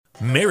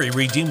Mary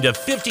redeemed a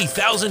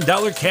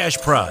 $50,000 cash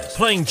prize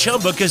playing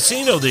Chumba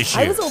Casino this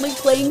year. I was only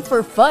playing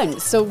for fun,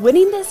 so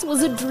winning this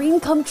was a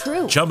dream come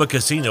true. Chumba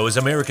Casino is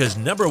America's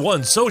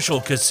 #1 social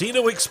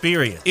casino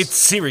experience. It's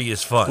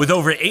serious fun. With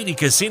over 80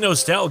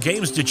 casino-style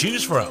games to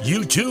choose from,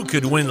 you too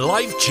could win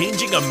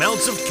life-changing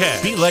amounts of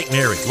cash. Be like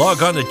Mary.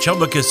 Log on to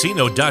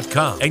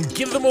ChumbaCasino.com and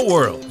give them a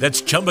whirl.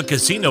 That's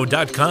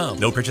ChumbaCasino.com.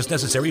 No purchase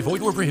necessary.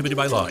 Void where prohibited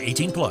by law.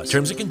 18+.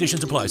 Terms and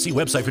conditions apply. See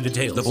website for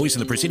details. The voice in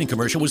the preceding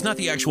commercial was not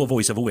the actual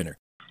voice of a winner.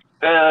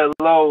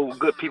 Hello,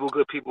 good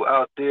people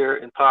out there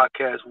in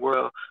podcast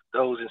world,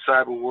 those in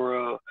cyber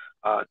world,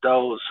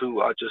 those who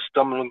are just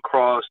stumbling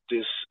across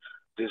this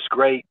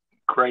great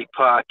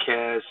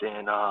podcast,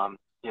 and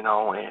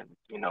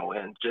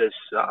just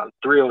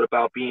thrilled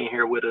about being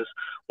here with us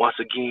once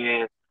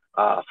again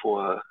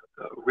for a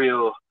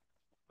real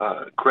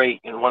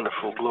great and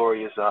wonderful,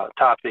 glorious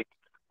topic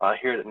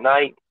here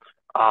tonight.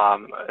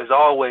 As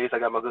always, I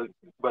got my good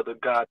brother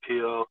God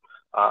Pill.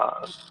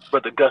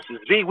 Brother Gus's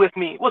V with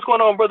me. What's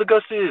going on, Brother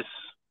Gus's?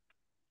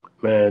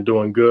 Man,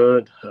 doing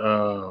good.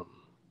 Man,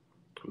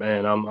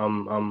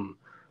 I'm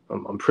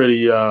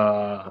pretty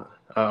I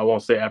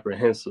won't say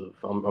apprehensive.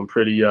 I'm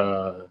pretty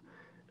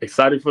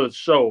excited for the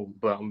show,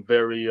 but I'm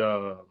very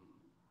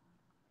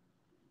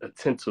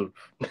attentive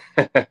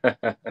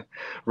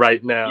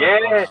right now.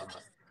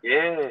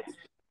 Yeah,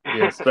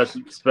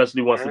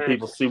 especially once the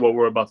people see what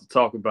we're about to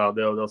talk about,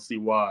 they'll see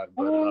why.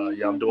 But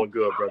yeah, I'm doing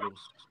good, brother.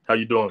 How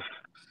you doing?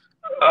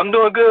 I'm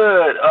doing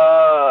good.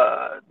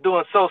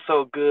 Doing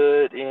so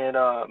good. And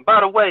by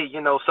the way,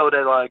 so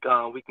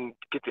that we can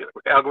get the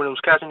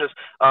algorithms catching us,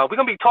 we're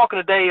gonna be talking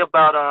today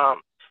about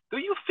do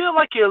you feel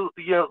like you're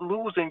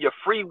losing your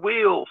free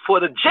will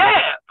for the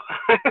jab?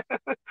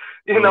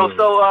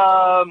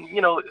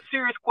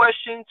 Serious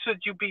question: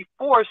 should you be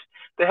forced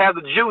to have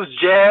the Jews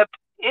jab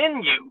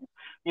in you?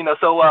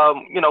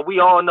 We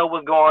all know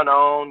what's going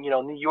on.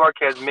 New York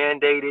has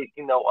mandated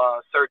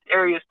certain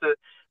areas to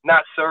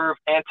not serve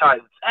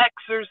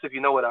anti-vaxxers, if you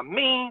know what I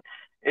mean.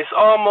 It's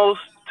almost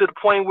to the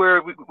point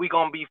where we're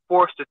going to be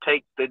forced to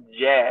take the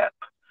jab.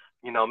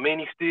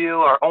 Many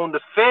still are on the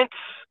fence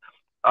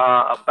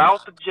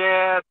about the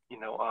jab.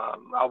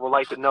 I would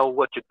like to know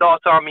what your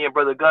thoughts are, me and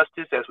Brother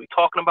Augustus, as we're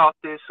talking about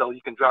this, so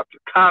you can drop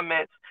your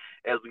comments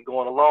as we're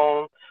going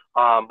along.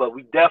 But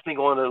we definitely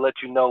going to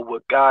let you know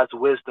what God's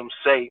wisdom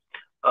say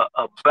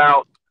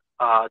about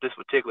this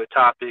particular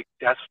topic.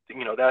 That's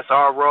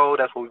our role.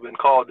 That's what we've been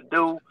called to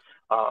do.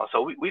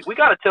 So we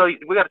gotta tell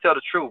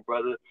the truth,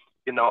 brother.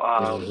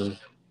 Nothing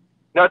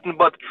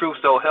but the truth.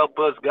 So help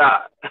us,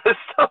 God.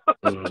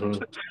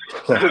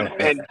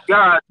 And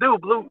God do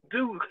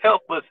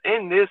help us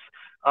in this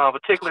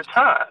particular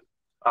time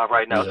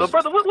right now. So,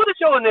 brother, what is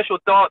your initial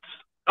thoughts?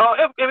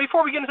 And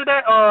before we get into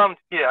that, a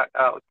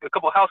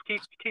couple of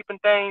housekeeping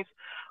things.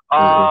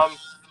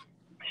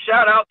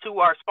 Shout out to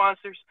our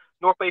sponsors,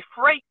 North Bay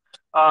Freight.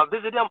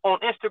 Visit them on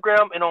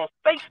Instagram and on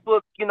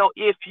Facebook.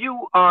 If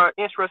you are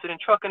interested in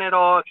trucking at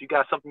all, if you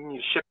got something you need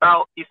to ship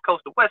out, East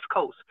Coast to West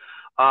Coast,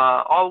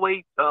 all the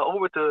way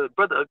over to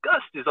Brother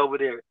Augustus over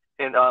there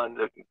in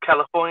the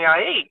California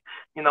IA.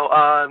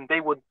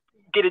 They would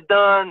get it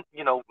done,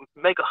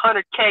 make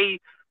 100K.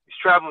 He's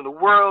traveling the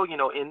world.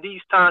 In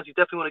these times, you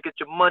definitely want to get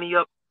your money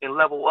up and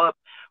level up.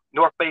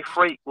 North Bay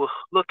Freight will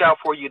look out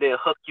for you. They'll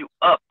hook you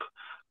up.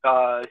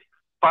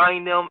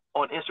 Find them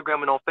on Instagram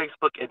and on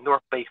Facebook at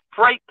North Bay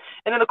Freight.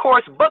 And then, of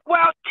course, Buck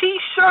Wild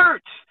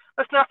T-shirts.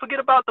 Let's not forget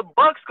about the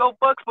Bucks. Go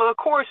Bucks. But, of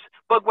course,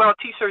 Buck Wild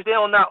T-shirts, they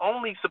don't not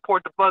only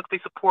support the Bucks, they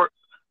support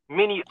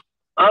many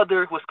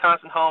other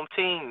Wisconsin home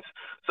teams.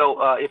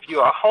 So if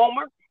you're a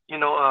homer,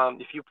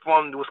 if you're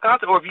from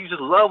Wisconsin, or if you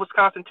just love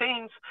Wisconsin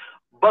teams,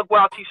 Buck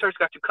Wild T-shirts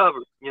got you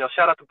covered.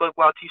 Shout out to Buck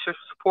Wild T-shirts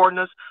for supporting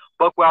us,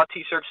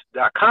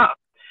 buckwildtshirts.com.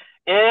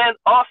 And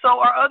also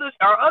our other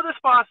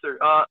sponsor,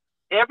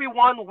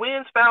 Everyone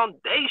Wins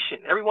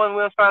Foundation. Everyone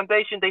Wins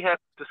Foundation, they have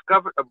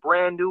discovered a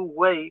brand new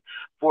way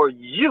for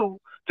you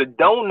to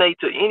donate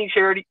to any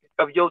charity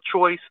of your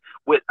choice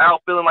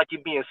without feeling like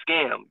you're being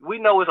scammed. We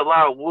know it's a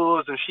lot of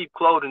wolves and sheep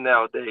clothing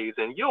nowadays,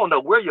 and you don't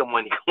know where your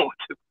money's going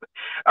to.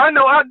 I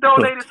know I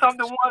donated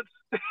something once,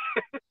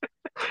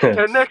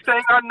 and next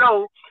thing I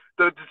know,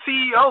 the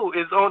CEO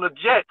is on a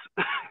jet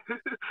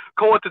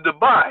going to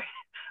Dubai.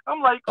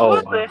 I'm like,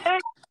 what the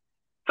heck?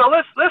 So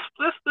let's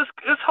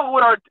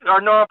hold our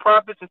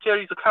nonprofits and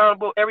charities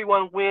accountable.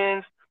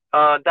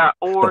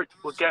 EveryoneWins.org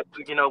will get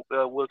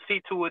we'll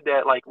see to it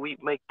that we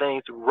make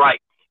things right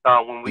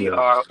when we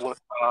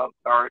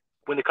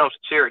when it comes to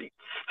charity.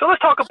 So let's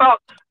talk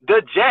about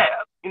the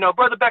jab.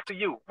 Brother, back to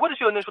you. What is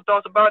your initial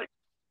thoughts about it?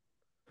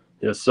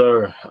 Yes,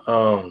 sir.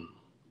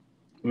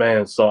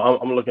 Man, so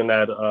I'm looking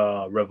at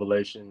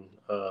Revelation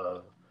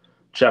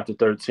chapter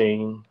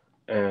 13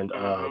 and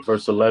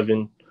verse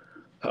 11.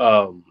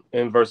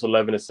 In verse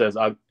 11, it says,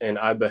 I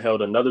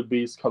beheld another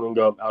beast coming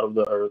up out of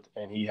the earth,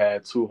 and he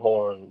had 2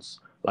 horns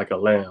like a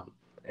lamb,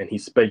 and he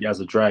spake as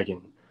a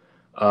dragon.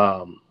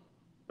 Let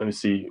me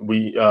see.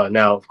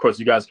 Now, of course,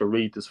 you guys can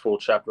read this full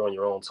chapter on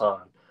your own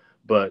time,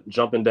 but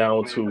jumping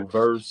down to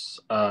verse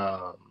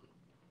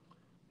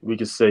we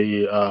could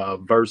say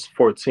verse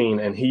 14,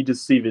 and he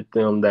deceived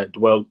them that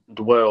dwell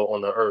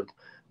on the earth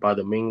by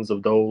the means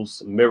of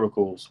those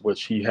miracles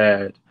which he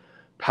had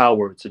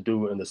power to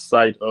do in the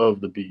sight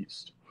of the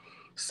beast,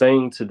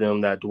 saying to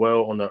them that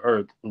dwell on the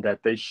earth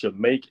that they should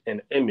make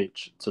an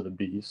image to the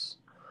beast,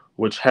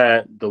 which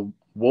had the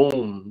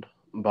wound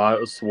by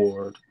a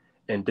sword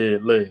and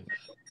did live.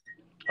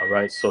 All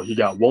right, so he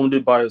got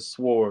wounded by a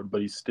sword,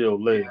 but he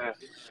still lived.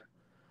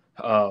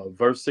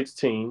 Verse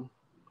 16,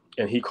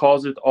 and he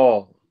causeth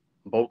all,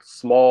 both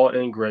small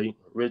and great,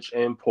 rich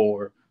and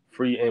poor,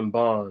 free and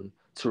bond,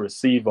 to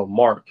receive a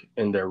mark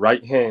in their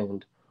right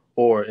hand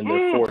or in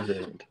their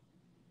forehead.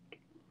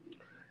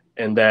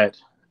 And that,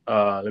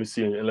 let me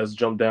see, and let's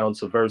jump down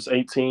to verse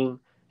 18.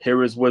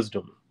 Here is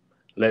wisdom.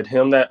 Let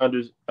him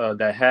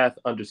that hath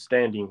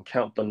understanding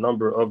count the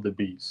number of the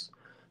beast,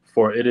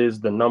 for it is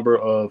the number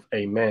of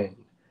a man,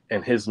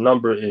 and his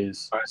number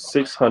is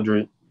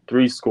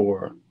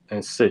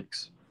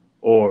 666,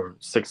 or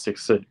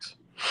 666.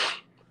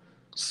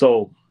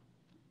 So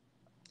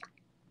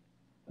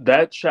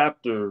that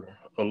chapter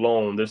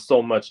alone, there's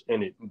so much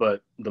in it,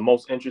 but the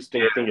most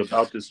interesting thing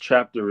about this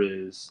chapter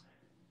is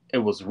it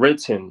was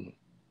written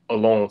a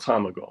long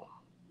time ago.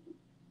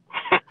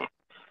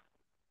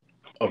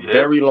 A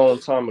very long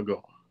time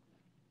ago.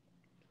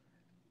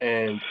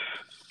 And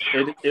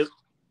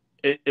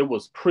it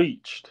was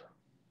preached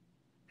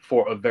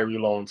for a very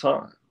long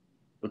time,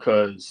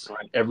 because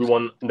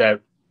everyone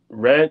that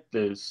read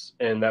this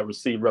and that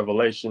received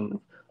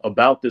revelation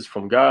about this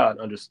from God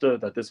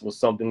understood that this was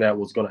something that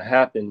was going to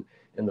happen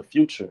in the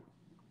future.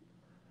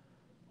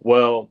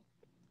 Well,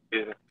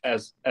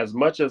 as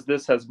much as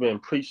this has been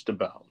preached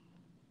about,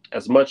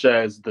 as much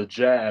as the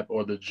jab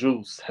or the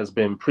juice has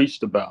been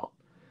preached about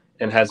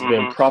and has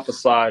been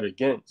prophesied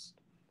against,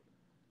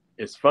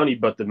 it's funny,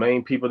 but the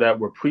main people that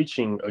were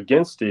preaching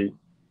against it,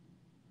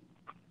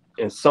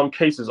 in some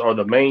cases, are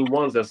the main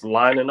ones that's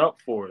lining up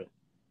for it.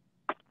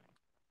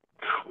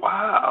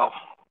 Wow.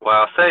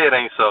 Say it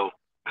ain't so.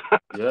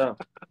 Yeah.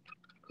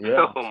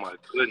 Oh my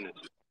goodness.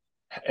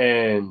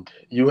 And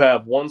you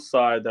have one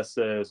side that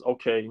says,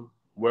 okay,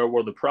 where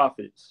were the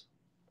prophets?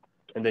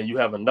 And then you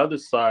have another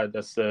side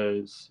that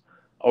says,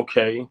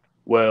 okay,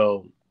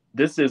 well,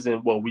 this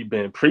isn't what we've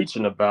been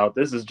preaching about.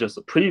 This is just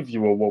a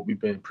preview of what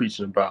we've been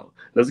preaching about.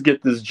 Let's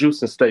get this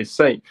juice and stay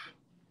safe.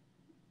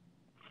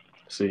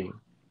 See?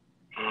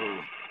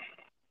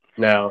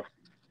 Now,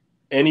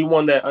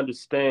 anyone that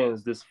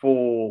understands this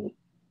full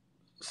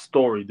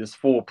story, this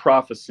full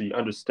prophecy,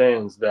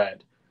 understands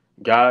that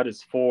God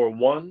is for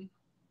one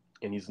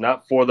and he's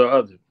not for the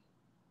other.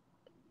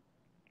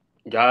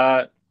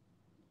 God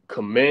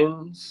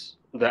commends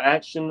the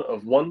action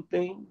of one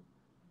thing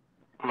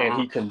and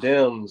he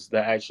condemns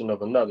the action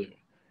of another.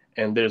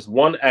 And there's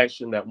one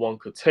action that one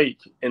could take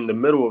in the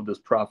middle of this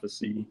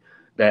prophecy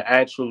that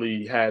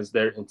actually has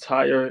their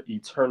entire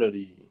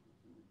eternity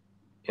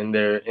in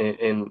their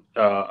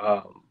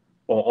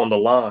on the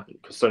line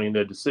concerning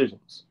their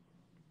decisions.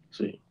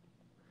 See,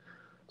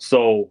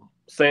 so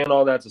saying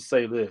all that to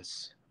say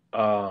this,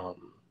 the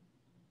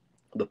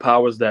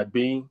powers that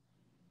be,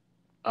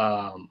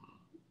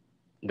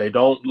 they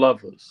don't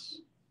love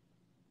us.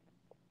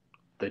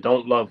 They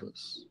don't love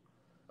us.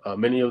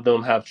 Many of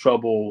them have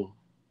trouble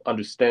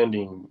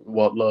understanding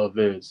what love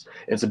is.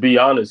 And to be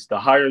honest, the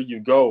higher you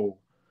go,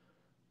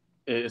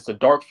 it's a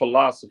dark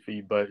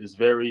philosophy, but it's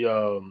very,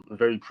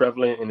 very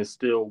prevalent and it's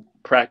still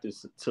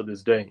practiced to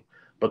this day.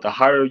 But the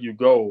higher you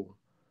go,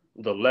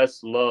 the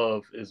less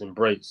love is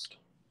embraced.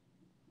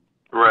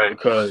 Right.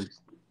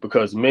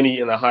 Because many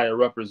in the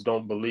higher uppers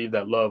don't believe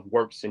that love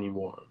works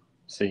anymore.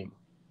 See?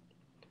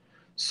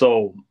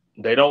 So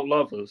they don't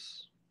love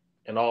us.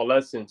 In all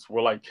essence,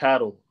 we're like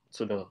cattle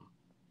to them.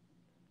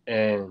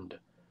 And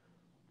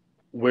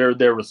we're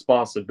their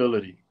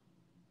responsibility.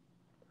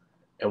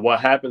 And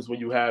what happens when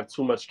you have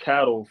too much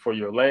cattle for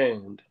your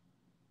land?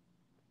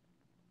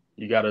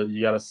 You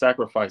gotta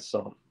sacrifice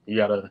some. You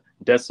gotta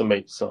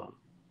decimate some.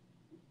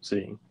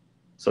 See,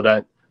 so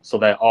that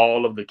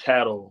all of the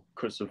cattle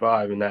could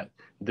survive, and that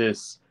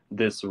this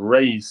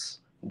race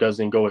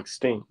doesn't go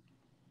extinct.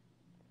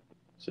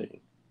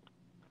 See,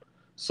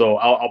 so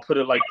I'll put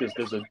it like this: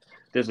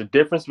 there's a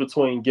difference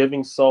between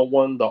giving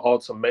someone the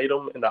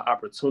ultimatum and the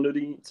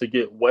opportunity to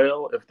get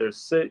well if they're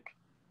sick.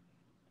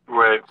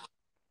 Right.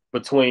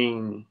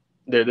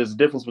 There's a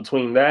difference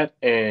between that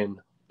and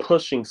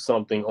pushing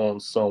something on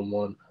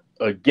someone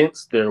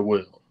against their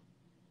will.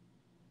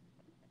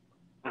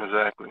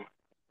 Exactly.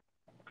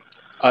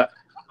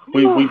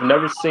 We've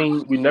never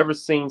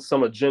seen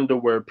some agenda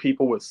where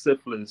people with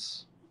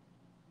syphilis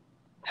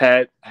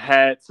had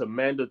to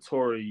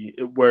mandatory,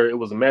 where it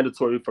was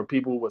mandatory for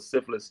people with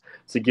syphilis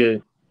to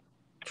get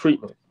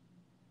treatment.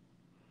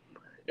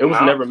 It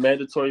was never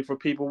mandatory for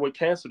people with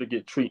cancer to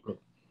get treatment.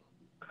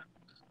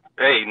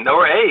 Hey,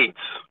 nor AIDS.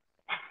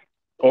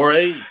 Or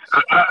AIDS.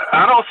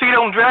 I don't see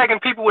them dragging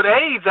people with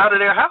AIDS out of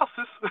their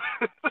houses.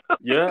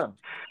 Yeah.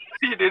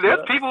 There's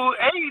people with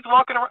AIDS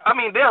walking around. I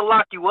mean, they'll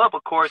lock you up,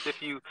 of course,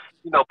 if you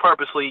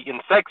purposely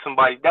infect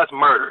somebody. That's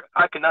murder.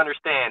 I can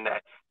understand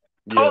that.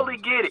 Totally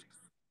get it.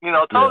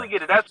 Totally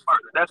get it. That's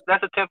murder.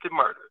 That's attempted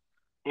murder.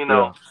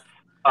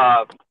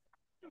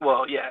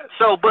 Well, yeah.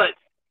 So, but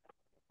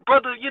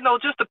brother,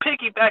 just to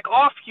piggyback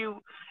off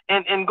you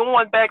and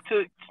going back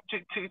to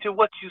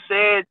what you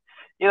said,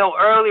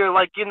 earlier,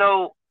 like,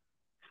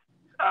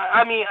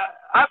 I mean,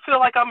 I feel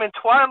like I'm in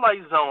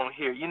Twilight Zone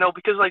here,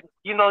 because like,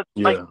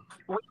 like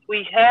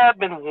we have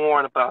been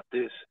warned about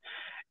this,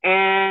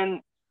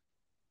 and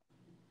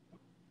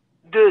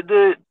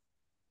the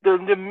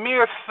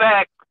mere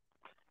fact,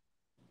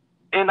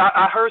 and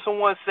I heard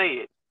someone say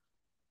it.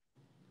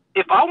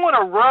 If I want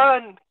to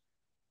run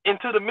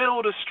into the middle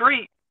of the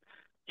street,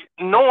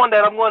 knowing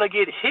that I'm going to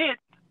get hit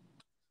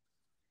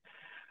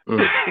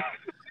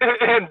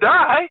and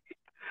die,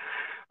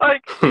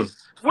 like,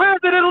 where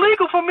is it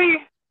illegal for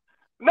me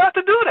not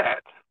to do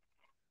that?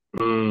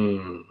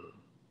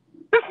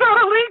 It's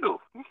not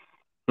illegal.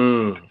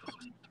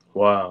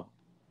 Wow.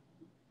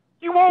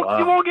 You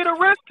won't get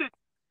arrested,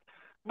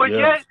 but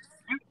yet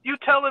you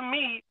telling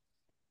me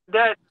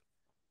that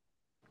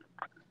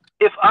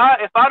if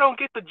I don't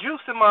get the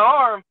juice in my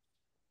arm,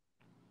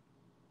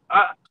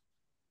 I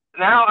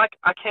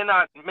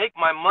cannot make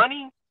my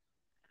money.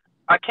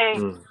 I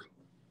can't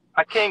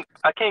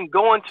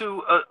go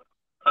into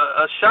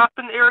a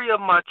shopping area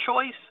of my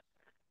choice.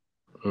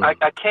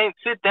 I can't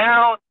sit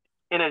down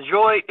and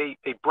enjoy a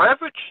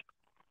beverage,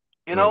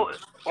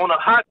 on a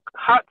hot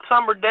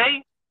summer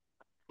day.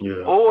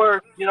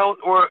 Or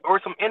or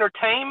some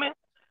entertainment,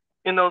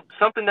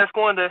 something that's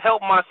going to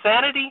help my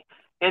sanity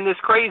in this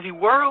crazy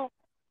world.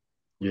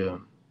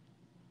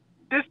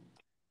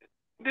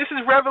 This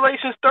is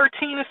Revelations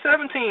 13 and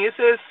 17. It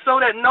says, so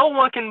that no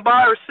one can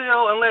buy or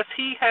sell unless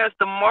he has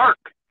the mark,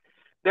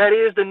 that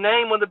is the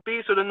name of the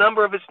beast or the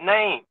number of its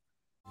name.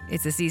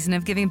 It's a season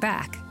of giving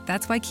back.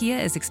 That's why Kia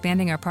is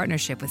expanding our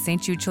partnership with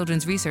St. Jude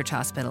Children's Research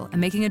Hospital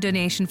and making a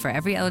donation for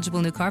every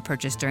eligible new car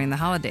purchase during the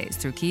holidays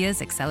through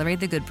Kia's Accelerate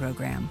the Good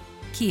program.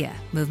 Kia,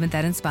 movement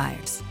that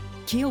inspires.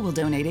 Kia will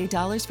donate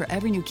 $8 for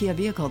every new Kia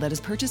vehicle that is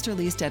purchased or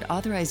leased at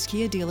authorized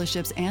Kia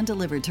dealerships and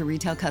delivered to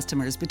retail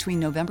customers between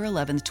November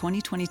 11th,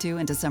 2022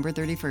 and December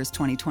 31st,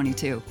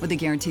 2022, with a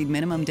guaranteed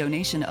minimum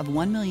donation of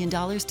 $1 million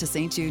to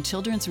St. Jude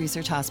Children's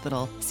Research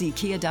Hospital. See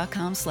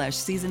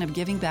kia.com/season of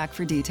giving back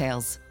for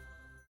details.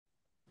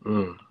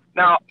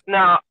 Now,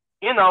 I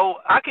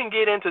can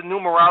get into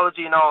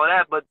numerology and all of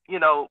that, but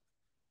if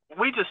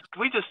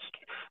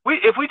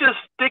we just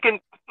sticking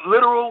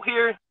literal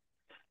here,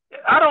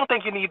 I don't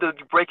think you need to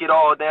break it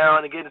all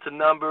down and get into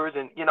numbers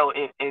and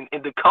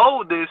and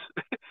decode this.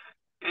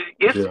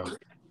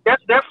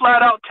 They're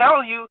flat out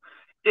telling you,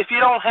 if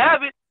you don't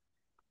have it,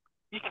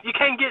 you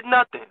can't get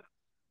nothing.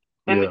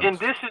 And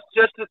this is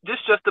just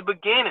the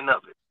beginning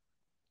of it.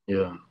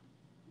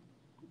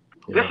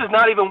 This is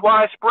not even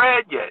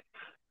widespread yet.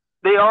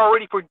 They are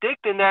already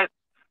predicting that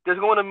there's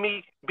going to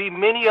be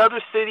many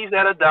other cities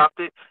that adopt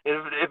it.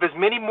 If there's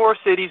many more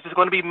cities, there's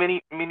going to be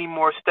many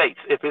more states.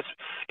 If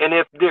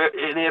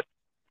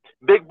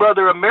Big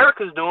Brother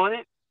America's doing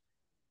it,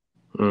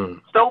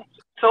 so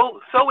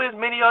is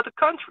many other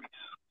countries.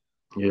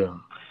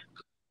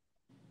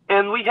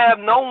 And we have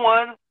no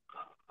one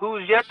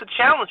who's yet to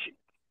challenge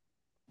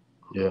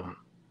it.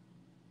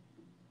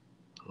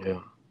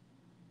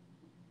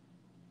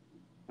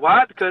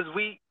 Why? Because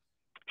we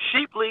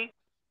sheeply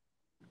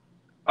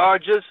are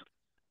just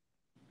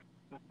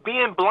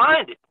being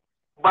blinded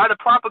by the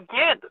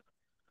propaganda.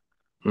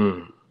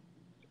 And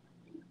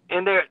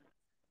they're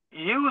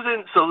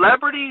using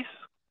celebrities,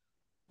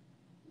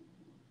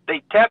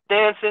 they tap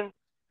dancing,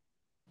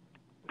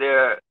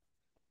 they're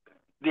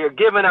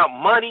giving out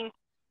money,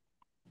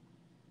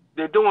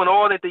 they're doing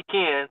all that they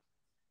can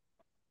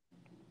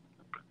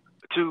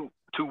to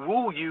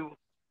woo you,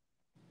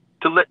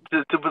 to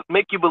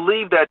make you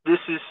believe that this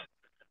is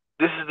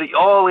the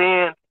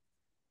all-in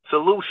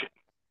solution.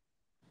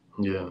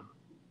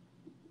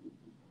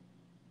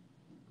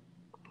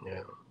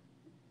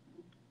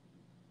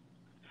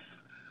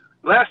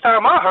 Last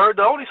time I heard,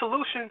 the only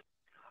solution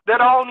that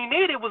I only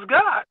needed was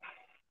God.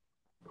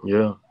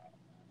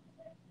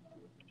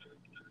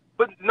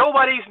 But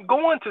nobody's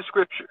going to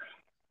Scripture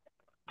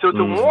to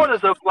warn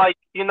us of, like,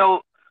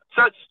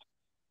 such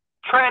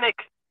tyrannic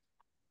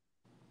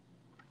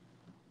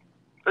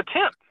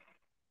attempt.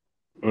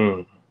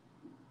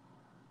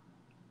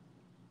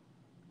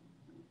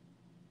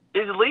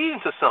 Is leading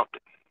to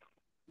something.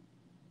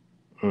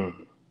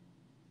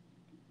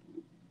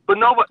 But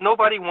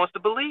nobody wants to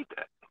believe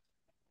that.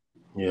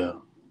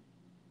 Man.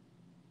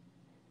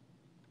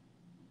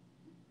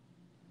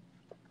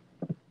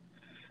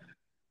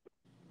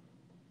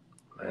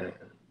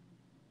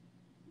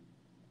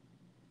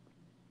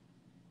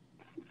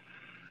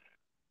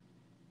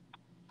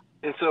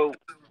 And so,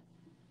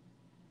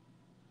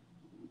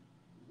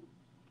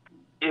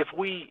 if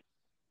we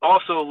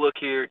also look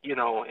here,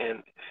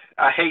 and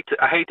I hate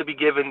to be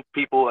giving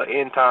people an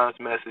end times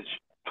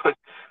message,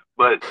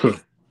 but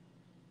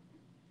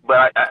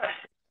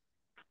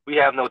we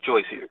have no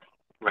choice here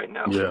right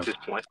now at this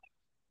point.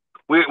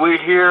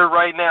 We're here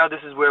right now.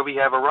 This is where we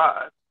have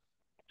arrived.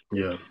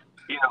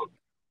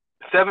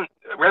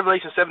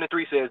 Revelation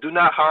 7:3 says, "Do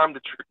not harm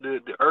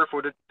the earth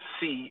or the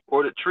sea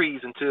or the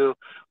trees until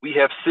we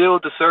have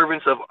sealed the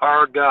servants of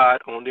our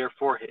God on their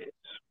foreheads."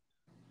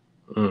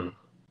 Mm.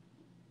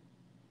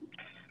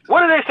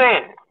 What are they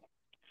saying?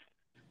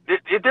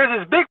 There's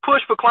this big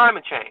push for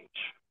climate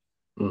change,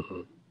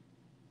 Mm-hmm.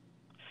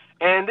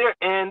 and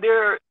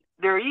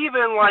they're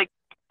even like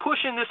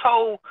pushing this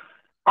whole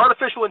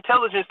artificial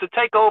intelligence to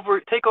take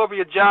over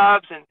your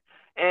jobs,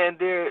 and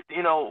they're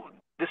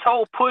this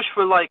whole push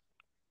for like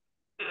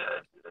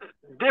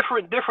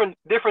different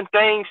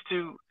things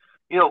to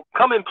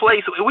come in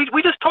place.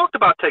 We just talked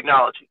about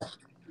technology,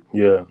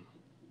 Yeah.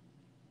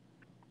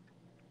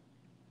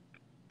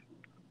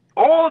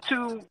 all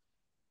to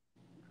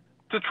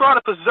try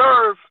to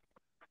preserve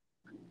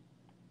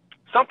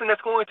something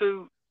that's going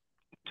to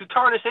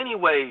tarnish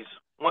anyways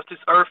once this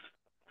earth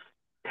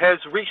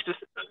has reached this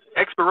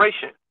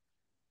expiration.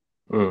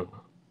 Mm.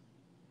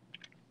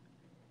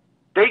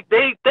 They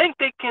think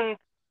they can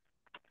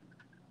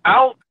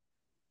outwit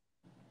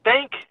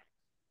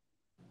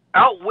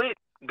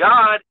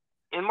God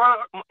in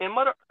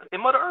Mother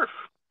Earth.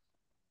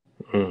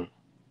 Mm.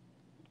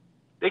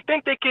 They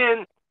think they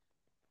can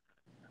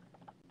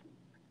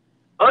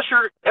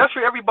usher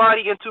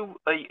everybody into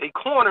a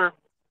corner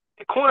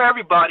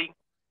everybody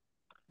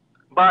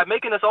by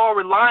making us all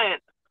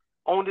reliant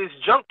on this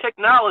junk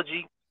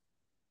technology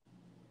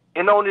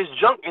and on this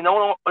junk on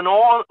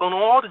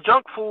all the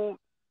junk food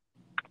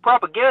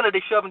propaganda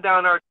they shoving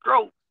down our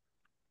throat,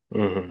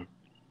 Mm-hmm.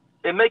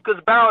 and make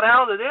us bow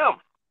down to them.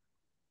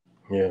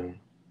 Yeah.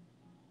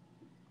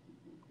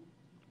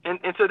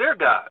 And to their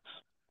gods.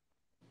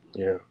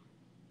 Yeah.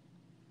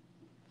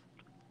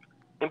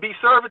 And be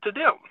servant to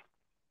them.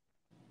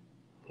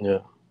 Yeah.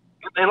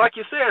 And like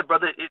you said,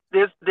 brother,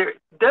 there's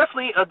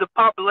definitely a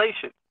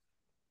depopulation.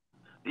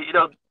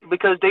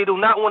 Because they do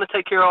not want to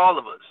take care of all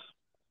of us.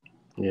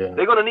 Yeah.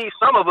 They're going to need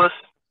some of us,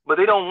 but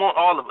they don't want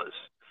all of us.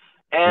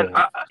 And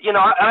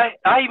yeah.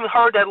 I even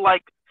heard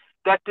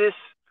that this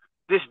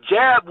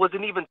jab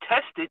wasn't even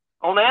tested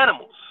on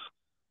animals.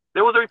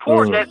 There was a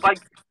report that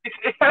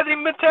it hasn't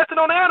even been tested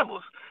on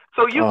animals.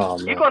 So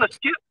you're gonna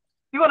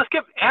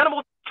skip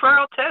animal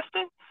trial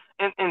testing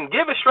and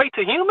give it straight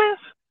to humans?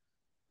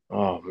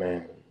 Oh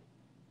man.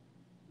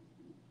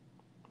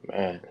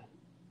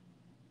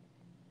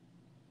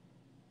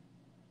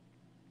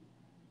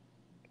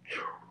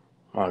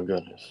 My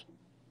goodness.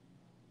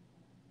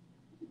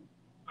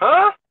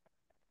 Huh?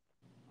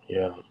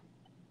 Yeah.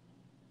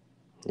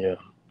 Yeah.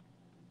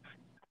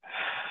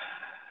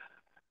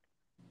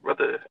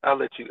 Brother, I'll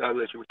let you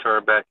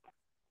return back.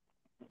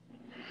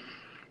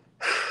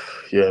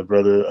 Yeah,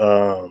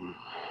 brother.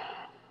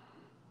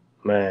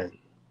 Man,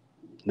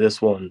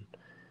 this one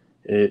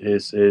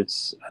it's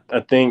I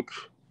think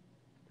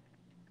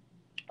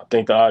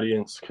the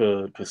audience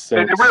could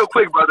sense. And real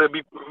quick, brother,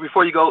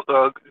 before you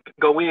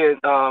go in,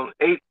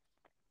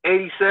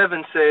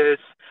 87 says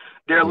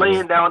they're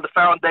laying down the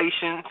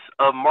foundations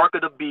of Mark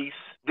of the Beast.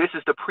 This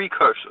is the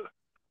precursor.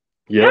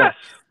 Yeah. Yes.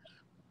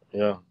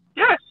 Yeah.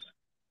 Yes.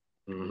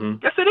 Mm-hmm.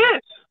 Yes, it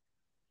is.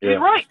 Yeah. He's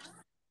right.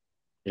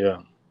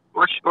 Yeah.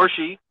 Or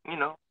she,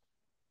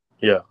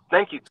 Yeah.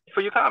 Thank you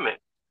for your comment.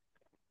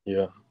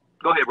 Yeah.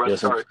 Go ahead, brother.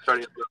 Yes, Sorry.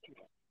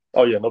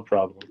 Oh yeah, no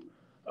problem.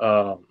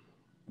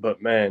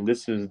 But man,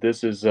 this is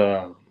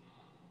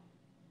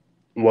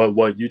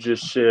what you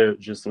just shared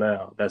just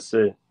now. That's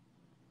it.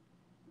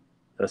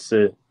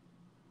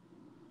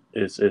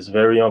 It's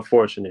very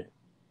unfortunate.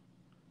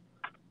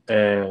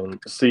 And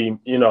see,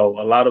 a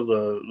lot of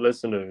the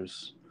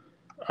listeners,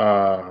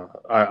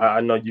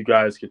 I know you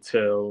guys could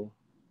tell.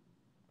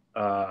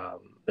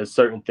 There's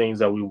certain things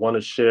that we want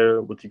to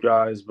share with you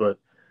guys, but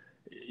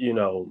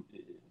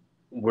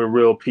we're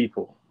real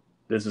people.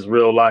 This is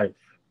real life,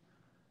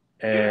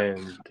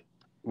 and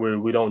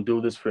we don't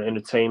do this for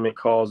entertainment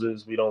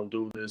causes. We don't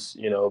do this,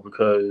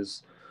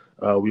 because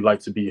we like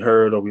to be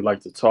heard or we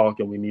like to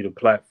talk and we need a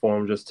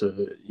platform just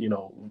to,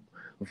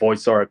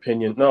 voice our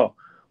opinion. No,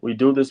 we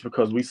do this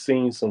because we've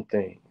seen some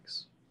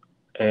things,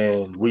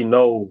 and we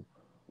know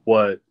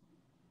what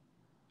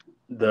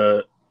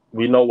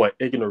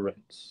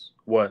ignorance,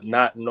 what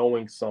not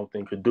knowing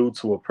something could do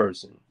to a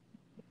person.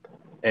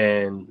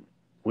 And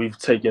we've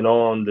taken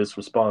on this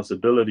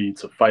responsibility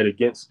to fight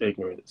against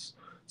ignorance,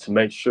 to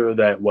make sure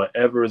that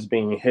whatever is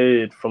being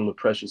hid from the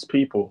precious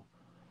people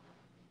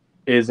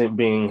isn't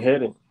being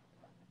hidden.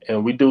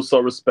 And we do so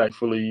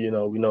respectfully.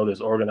 We know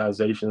there's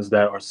organizations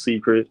that are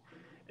secret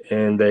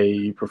and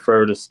they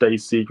prefer to stay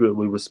secret.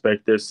 We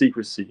respect their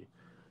secrecy,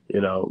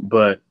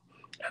 but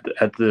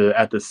at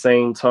the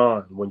same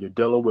time, when you're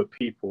dealing with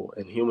people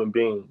and human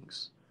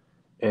beings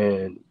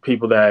and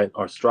people that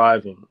are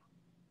striving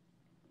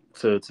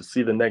to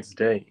see the next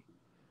day,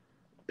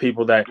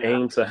 people that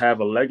aim to have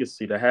a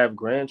legacy, to have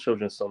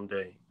grandchildren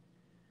someday,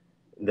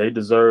 they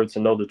deserve to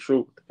know the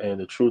truth, and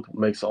the truth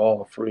makes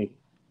all free.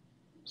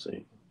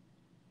 See,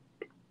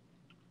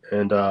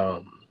 and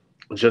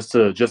just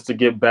to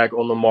get back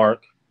on the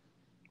mark,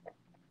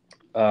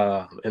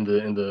 in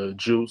the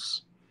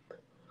juice,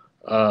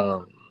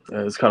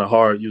 It's kind of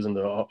hard using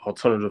the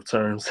alternative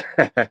terms.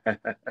 kind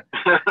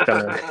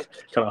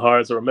of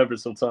hard to remember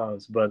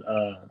sometimes, but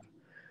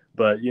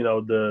you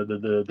know,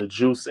 the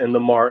juice in the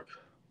mark,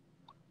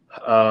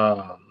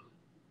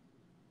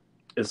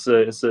 it's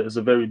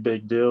a very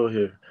big deal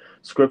here.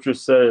 Scripture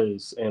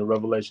says in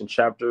Revelation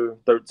chapter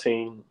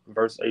 13,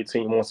 verse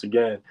 18, once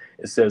again,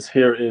 it says,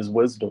 "Here is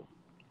wisdom.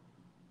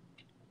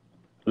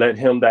 Let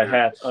him that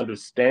hath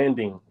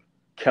understanding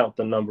count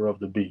the number of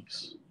the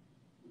beast."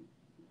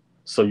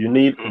 So you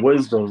need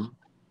wisdom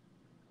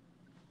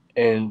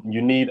and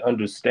you need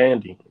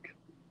understanding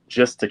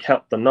just to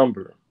count the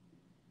number.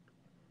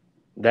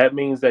 That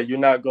means that you're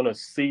not going to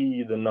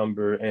see the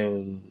number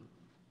in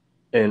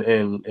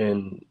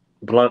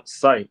blunt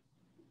sight.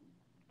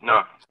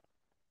 No.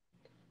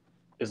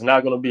 It's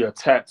not going to be a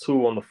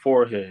tattoo on the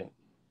forehead,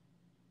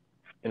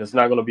 and it's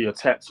not going to be a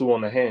tattoo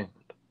on the hand.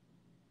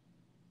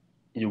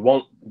 You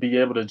won't be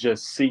able to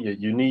just see it.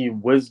 You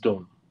need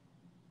wisdom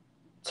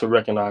to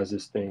recognize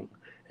this thing,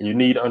 and you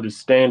need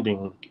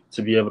understanding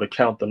to be able to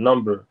count the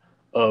number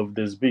of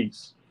this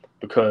beast,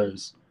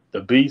 because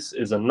the beast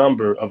is a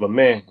number of a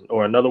man,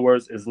 or in other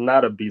words, it's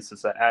not a beast,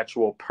 it's an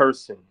actual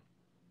person.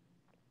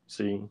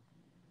 See?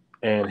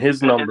 And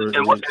his number and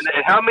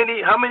how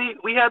many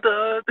we had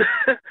to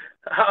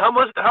how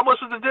much was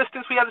the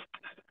distance we had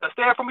to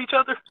stand from each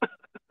other?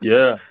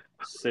 Yeah,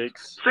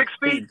 6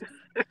 feet.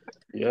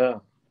 Yeah.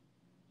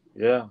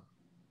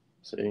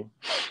 See,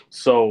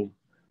 so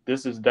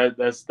that's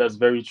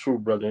very true,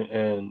 brother,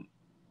 and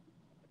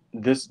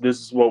this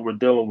is what we're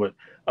dealing with.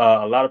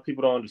 A lot of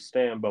people don't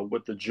understand, but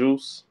with the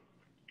juice,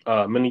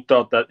 many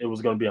thought that it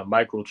was going to be a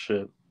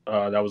microchip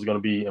that was going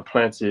to be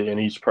implanted in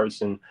each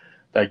person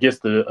that gets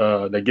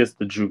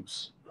the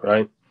juice,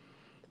 right?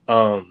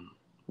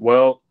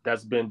 Well,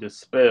 that's been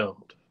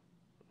dispelled.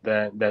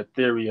 That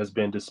theory has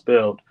been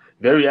dispelled.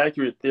 Very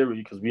accurate theory,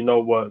 because we know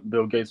what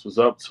Bill Gates was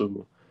up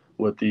to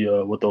with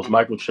those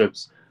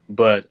microchips.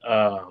 But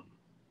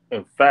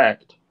in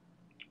fact,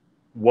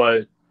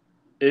 what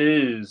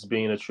is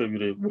being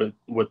attributed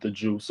with the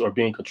juice, or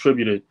being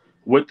contributed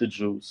with the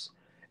juice,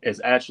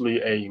 is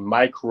actually a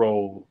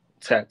micro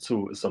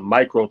tattoo. It's a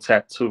micro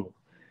tattoo.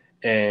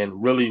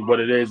 And really what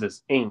it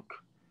is ink,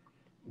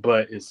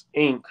 but it's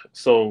ink.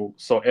 So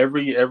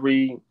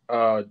every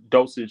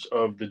dosage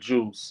of the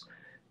juice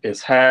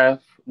is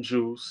half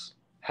juice,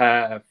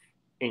 half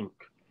ink.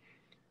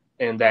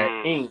 And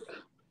that ink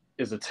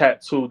is a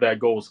tattoo that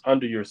goes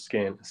under your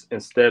skin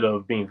instead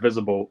of being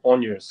visible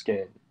on your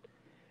skin.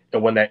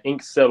 And when that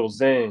ink settles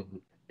in,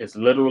 it's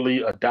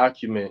literally a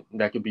document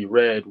that could be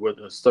read with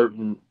a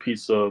certain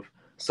piece of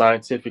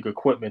scientific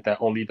equipment that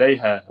only they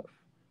have,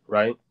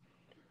 right?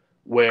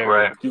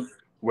 Where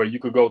you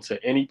could go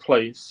to any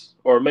place,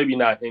 or maybe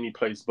not any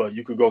place, but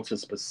you could go to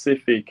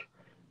specific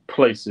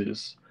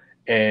places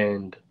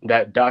and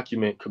that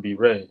document could be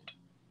read.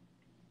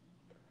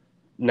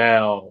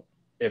 Now,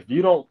 if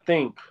you don't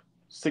think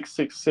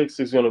 666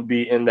 is going to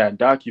be in that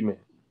document,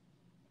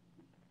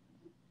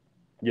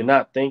 you're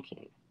not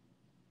thinking.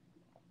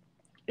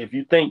 If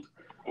you think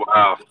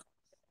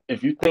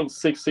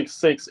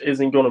 666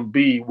 isn't going to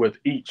be with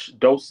each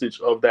dosage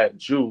of that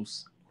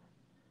juice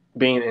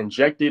being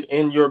injected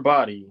in your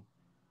body,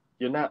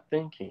 you're not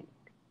thinking.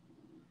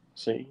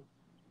 See?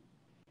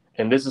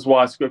 And this is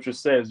why scripture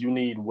says you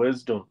need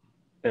wisdom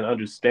and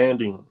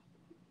understanding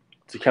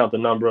to count the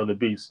number of the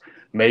beast.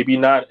 Maybe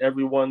not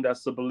everyone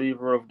that's a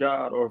believer of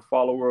God or a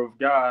follower of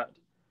God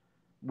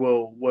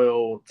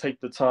will take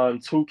the time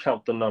to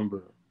count the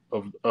number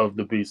of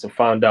the beast and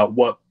find out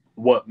what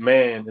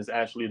man is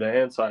actually the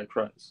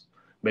Antichrist.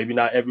 Maybe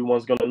not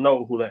everyone's going to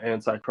know who the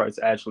Antichrist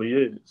actually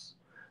is.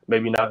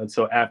 Maybe not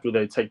until after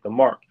they take the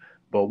mark.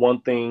 But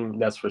one thing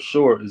that's for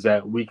sure is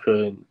that we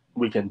can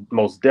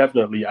most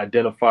definitely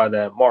identify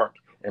that mark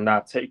and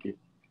not take it.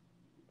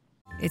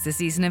 It's a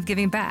season of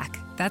giving back.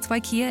 That's why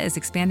Kia is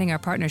expanding our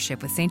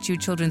partnership with St.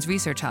 Jude Children's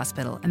Research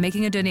Hospital and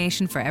making a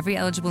donation for every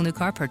eligible new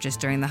car purchase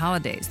during the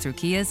holidays through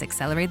Kia's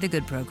Accelerate the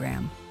Good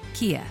program.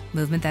 Kia,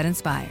 movement that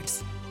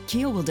inspires.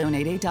 Kia will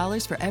donate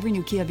 $8 for every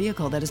new Kia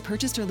vehicle that is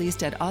purchased or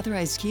leased at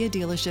authorized Kia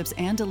dealerships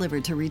and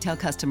delivered to retail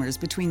customers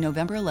between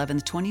November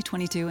 11th,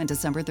 2022 and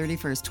December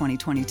 31st,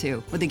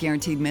 2022, with a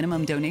guaranteed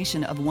minimum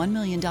donation of $1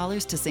 million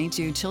to St.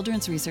 Jude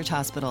Children's Research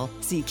Hospital.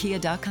 See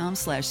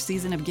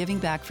kia.com/season of giving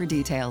back for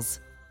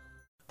details.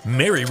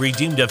 Mary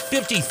redeemed a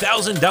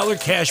 $50,000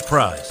 cash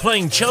prize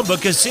playing Chumba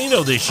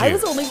Casino this year. I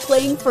was only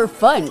playing for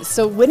fun,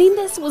 so winning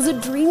this was a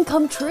dream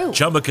come true.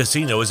 Chumba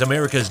Casino is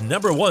America's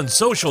 #1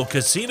 social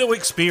casino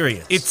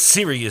experience. It's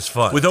serious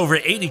fun. With over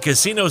 80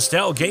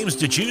 casino-style games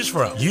to choose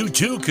from, you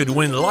too could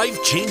win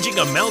life-changing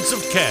amounts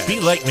of cash. Be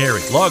like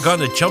Mary. Log on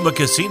to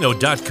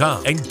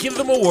ChumbaCasino.com and give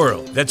them a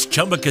whirl. That's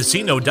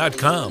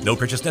ChumbaCasino.com. No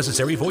purchase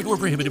necessary. Void or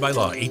prohibited by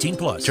law. 18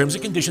 plus. Terms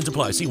and conditions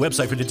apply. See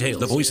website for details.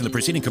 The voice in the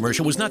preceding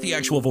commercial was not the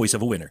actual voice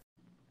of a winner.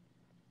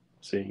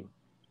 See,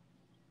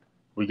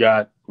 we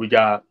got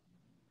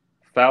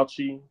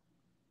Fauci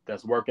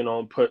that's working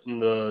on putting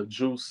the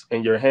juice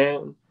in your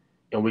hand,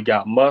 and we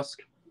got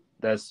Musk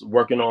that's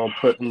working on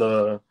putting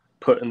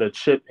the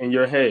chip in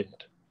your head.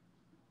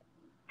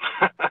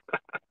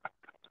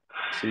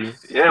 See?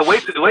 Yeah,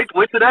 wait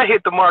till that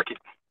hit the market.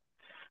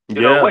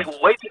 Yeah.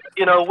 Wait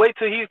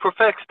till he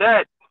perfects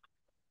that,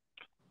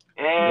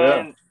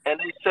 Yeah. and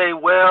they say,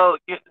 well,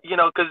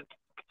 because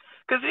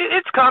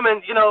it's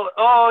coming,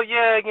 oh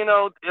yeah,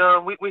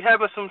 we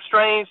having some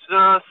strange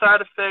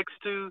side effects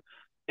to,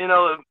 you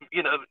know,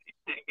 you know,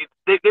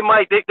 they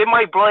might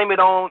blame it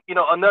on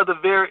another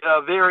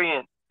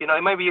variant,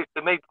 it may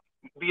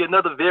be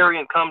another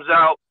variant comes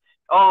out,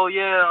 oh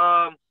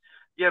yeah,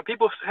 yeah,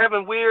 people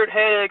having weird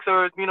headaches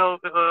or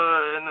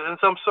in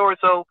some sort,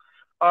 so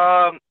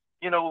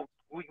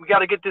we got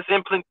to get this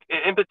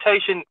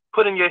implantation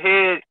put in your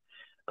head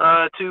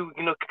to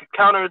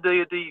counter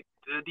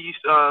these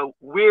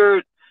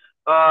weird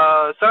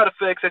side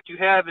effects that you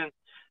have, and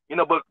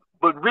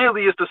but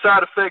really it's the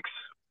side effects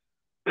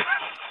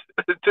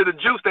to the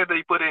juice that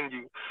they put in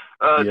you,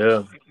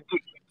 Yeah.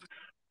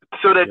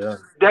 so that Yeah.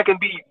 that can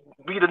be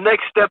the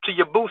next step to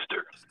your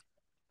booster,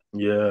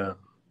 Yeah.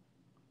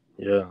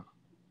 Yeah.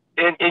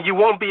 and you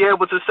won't be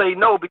able to say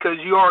no because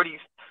you already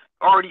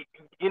already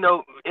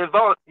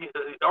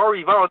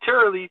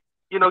voluntarily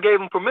gave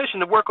them permission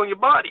to work on your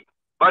body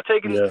by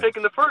taking Yeah.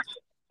 the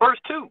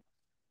first two.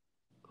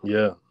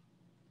 Yeah.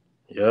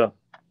 Yeah.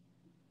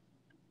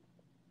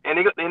 And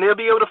they'll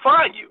be able to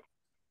find you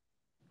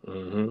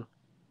Mm-hmm.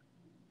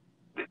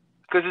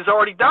 because it's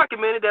already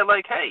documented that,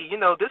 like, hey,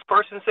 this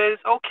person says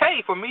it's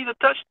okay for me to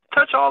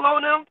touch all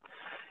on them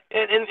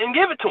and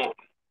give it to them.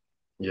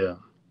 Yeah.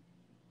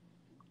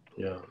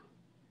 Yeah.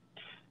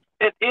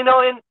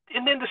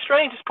 And then the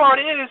strangest part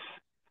is,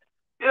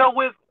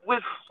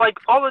 with like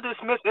all of this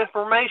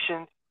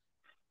misinformation,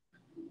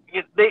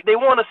 they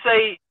want to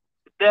say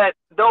that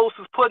those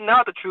who's putting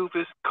out the truth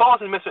is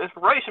causing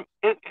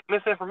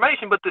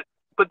misinformation, but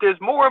there's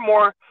more and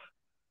more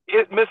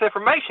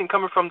misinformation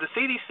coming from the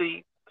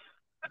CDC,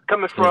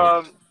 coming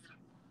from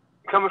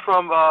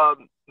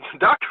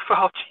Dr.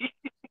 Fauci.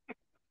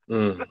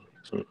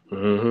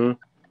 Mm-hmm.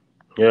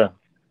 Yeah.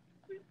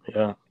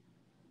 Yeah.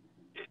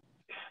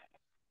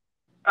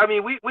 I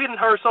mean, we didn't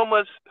heard so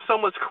much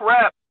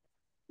crap,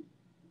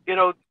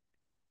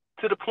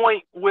 to the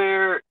point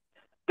where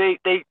they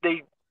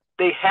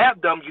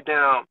have dumbed you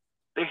down.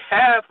 They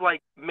have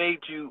like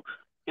made you,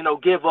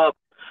 give up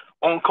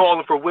on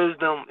calling for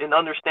wisdom and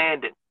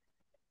understanding.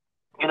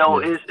 Yeah.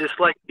 It's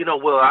like,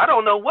 well, I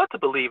don't know what to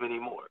believe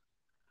anymore.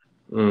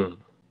 Mm.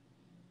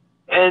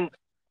 And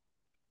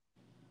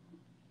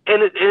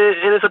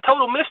it's a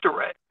total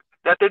misdirect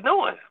that they're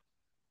doing.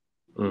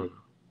 Mm.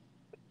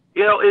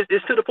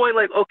 It's to the point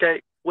like,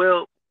 okay,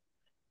 well,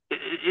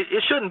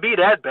 it shouldn't be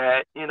that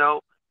bad,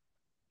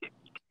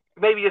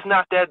 maybe it's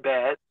not that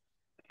bad,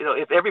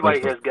 if everybody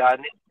has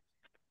gotten it.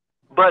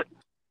 But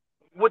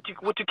what you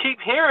keep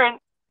hearing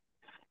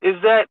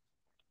is that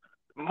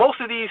most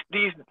of these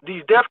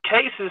death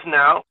cases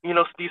now,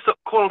 these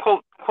quote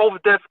unquote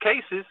COVID death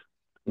cases,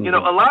 Mm-hmm.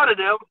 A lot of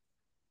them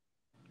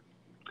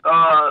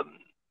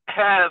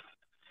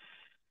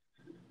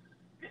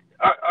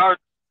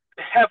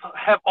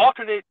have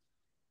alternate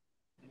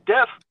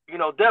death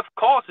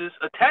causes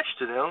attached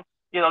to them.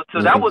 So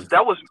Mm-hmm.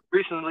 that was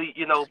recently,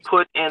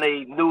 put in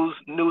a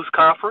news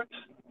conference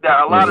that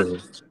a lot of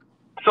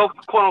so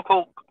quote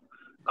unquote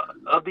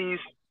of these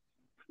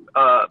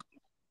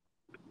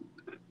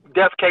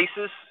death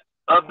cases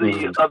of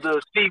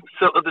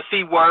the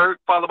C word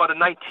followed by the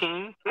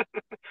 19.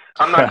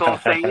 I'm not gonna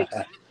say it,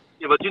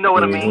 but you know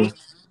what I mean.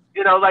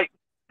 Like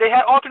they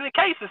had alternate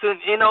cases,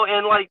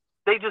 and like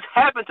they just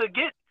happened to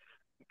get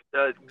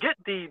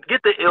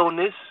the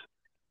illness.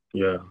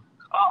 Yeah.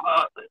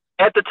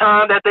 At the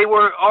time that they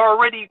were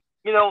already,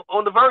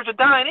 on the verge of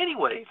dying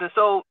anyways. And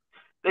so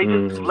they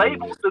just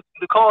labeled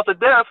the cause of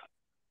death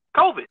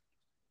COVID.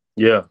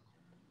 Yeah.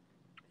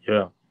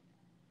 Yeah.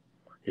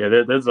 Yeah,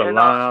 there's a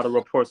lot of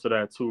reports of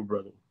that too,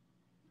 brother.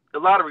 A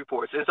lot of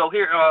reports. And so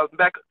here,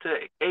 back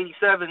to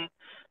 87,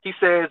 he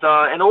says,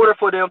 in order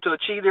for them to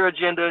achieve their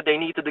agenda, they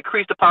need to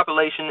decrease the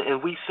population,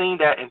 and we've seen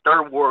that in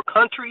third world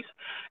countries.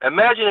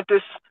 Imagine if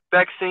this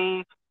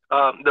vaccine,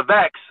 the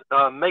vax,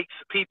 makes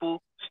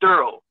people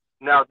sterile.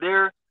 Now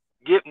they're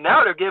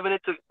giving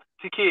it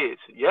to kids.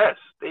 Yes,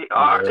 they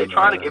are. They're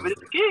trying to give it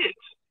to kids.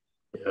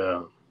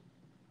 Yeah.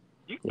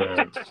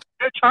 Yeah.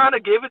 They're trying to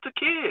give it to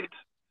kids.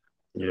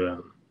 Yeah.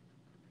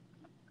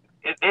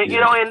 And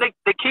and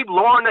they keep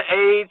lowering the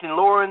age.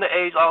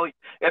 Oh,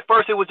 at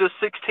first it was just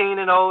 16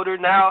 and older.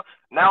 Now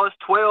it's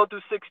 12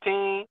 to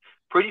 16.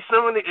 Pretty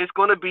soon it's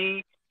going to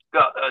be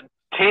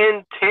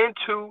 10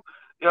 to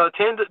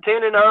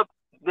 10 and up.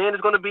 Then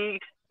it's going to be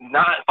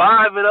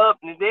 5 and up,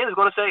 and then it's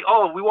going to say,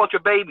 "Oh, we want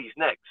your babies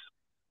next.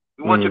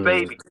 We want your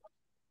babies."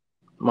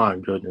 My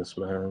goodness,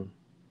 man,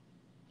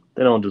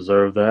 they don't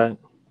deserve that.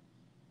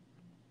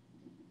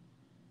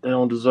 They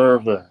don't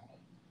deserve that.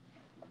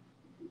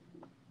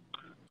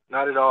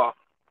 Not at all.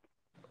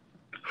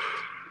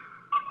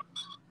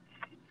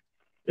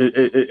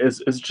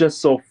 It's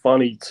just so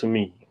funny to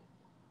me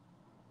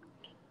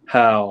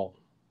how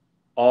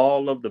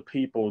all of the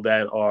people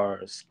that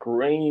are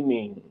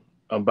screaming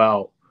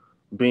about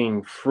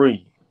being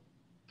free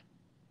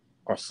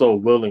are so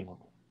willing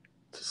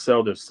to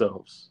sell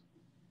themselves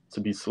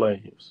to be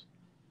slaves.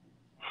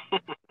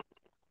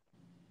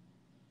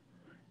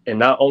 And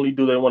not only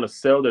do they want to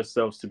sell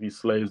themselves to be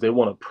slaves, they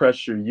want to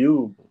pressure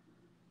you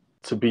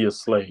to be a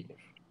slave.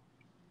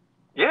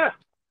 Yeah.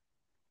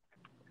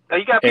 Now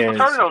you got people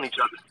turning on each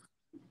other.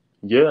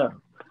 Yeah.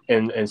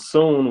 And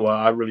soon, well,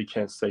 I really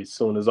can't say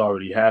soon, it's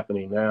already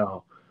happening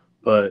now,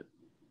 but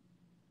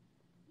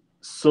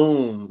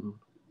soon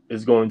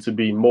is going to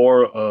be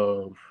more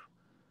of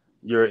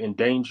you're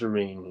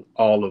endangering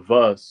all of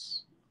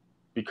us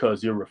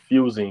because you're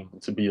refusing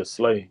to be a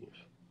slave.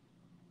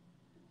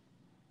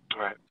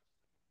 Right.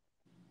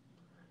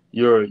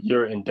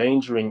 You're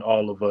endangering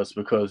all of us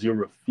because you're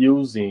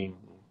refusing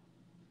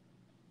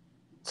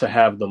to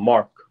have the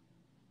mark.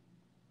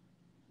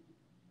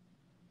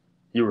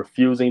 You're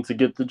refusing to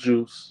get the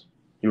juice.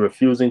 You're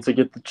refusing to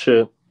get the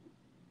chip.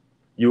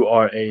 You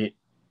are a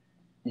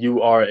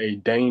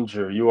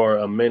danger. You are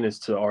a menace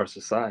to our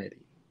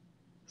society.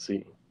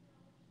 See,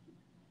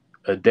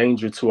 a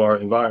danger to our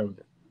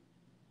environment.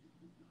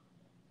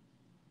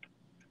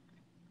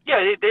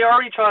 Yeah, they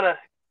already trying to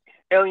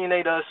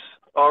alienate us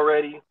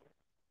already,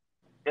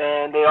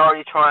 and they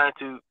already trying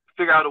to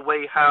figure out a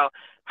way how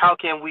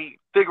can we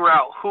figure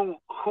out who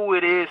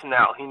it is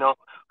now, you know,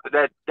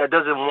 that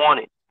doesn't want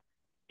it.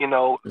 You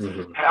know,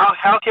 how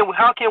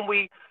can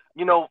we,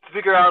 you know,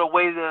 figure out a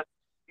way to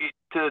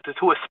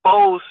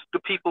expose the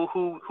people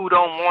who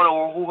don't want it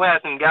or who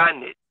hasn't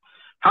gotten it?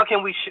 How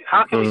can we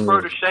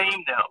further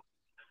shame them?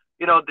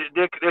 You know,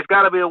 there's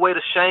got to be a way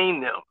to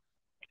shame them.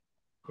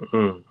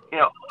 You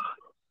know,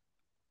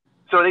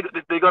 so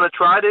they're gonna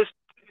try this.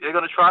 They're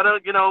gonna try to,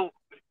 you know,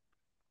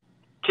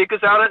 kick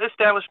us out of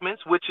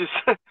establishments, which is,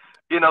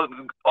 you know,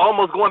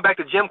 almost going back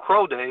to Jim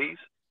Crow days.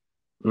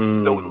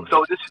 So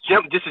this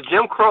is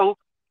Jim Crow,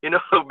 you know,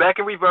 back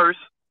in reverse.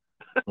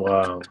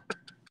 Wow.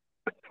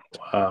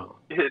 Wow.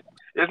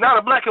 It's not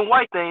a black and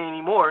white thing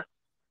anymore.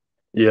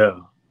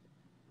 Yeah.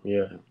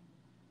 Yeah.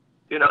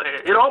 You know,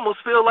 it almost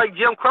feels like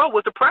Jim Crow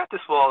was the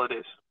practice for all of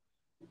this.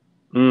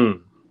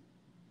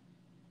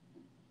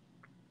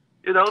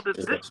 You know,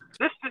 this was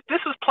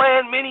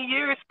planned many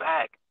years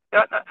back.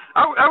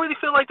 I really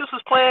feel like this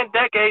was planned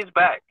decades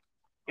back.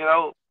 You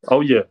know.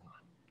 Oh yeah.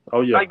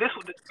 Oh yeah. Like this,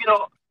 you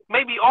know,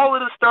 maybe all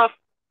of the stuff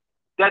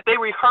that they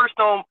rehearsed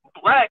on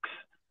blacks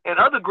and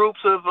other groups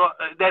of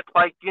that,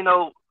 like, you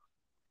know,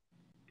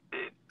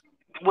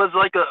 was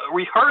like a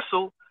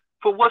rehearsal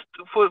for what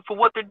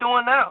they're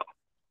doing now.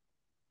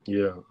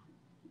 Yeah.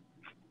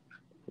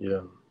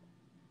 Yeah.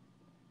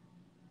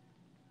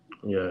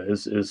 Yeah.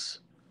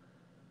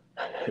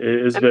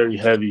 It's very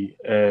heavy,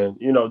 and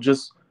you know, I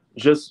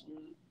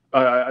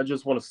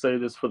just want to say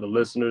this for the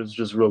listeners,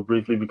 just real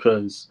briefly,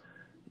 because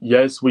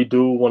yes, we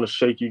do want to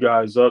shake you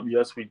guys up.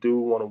 Yes, we do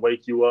want to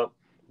wake you up,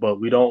 but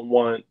we don't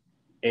want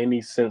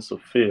any sense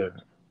of fear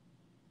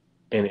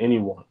in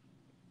anyone.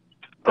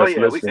 Oh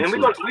yeah, we're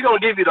gonna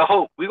give you the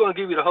hope. We're gonna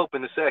give you the hope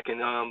in a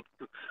second.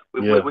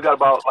 We got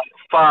about like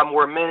 5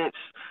 more minutes.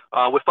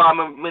 With 5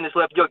 more minutes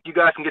left, you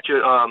guys can get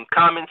your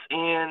comments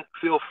in.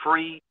 Feel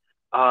free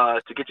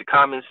to get your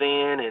comments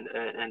in,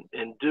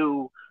 and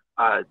do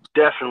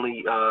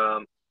definitely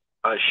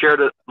share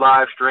the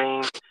live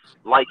stream,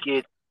 like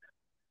it,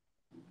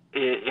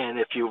 and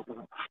if you're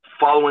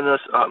following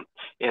us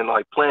and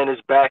like playing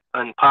this back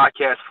in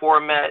podcast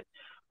format.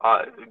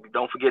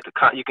 Don't forget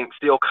you can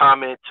still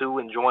comment too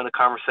and join the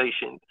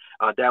conversation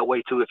that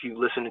way too if you're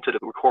listening to the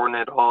recording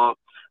at all.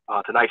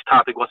 Tonight's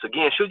topic, once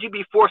again, should you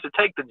be forced to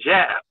take the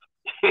jab?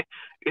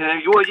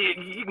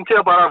 You can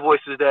tell by our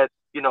voices that,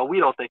 you know, we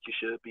don't think you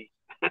should be.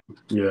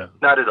 Yeah.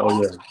 Not at all.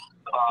 Oh, yeah.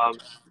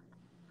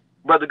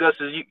 Brother Gus,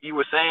 you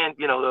were saying,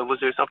 you know, was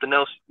there something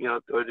else, you know,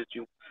 or did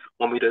you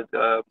want me to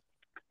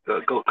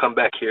come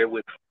back here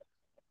with?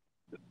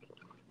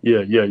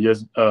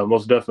 Yes,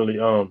 most definitely.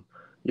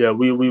 Yeah,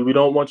 we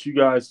don't want you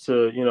guys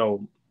to, you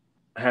know,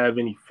 have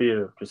any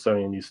fear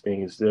concerning these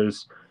things.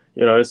 There's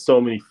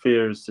so many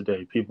fears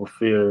today. People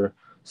fear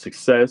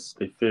success.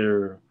 They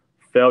fear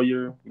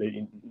failure.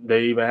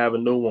 They even have a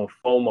new one,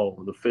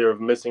 FOMO, the fear of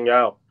missing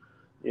out.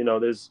 You know,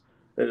 there's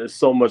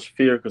so much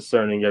fear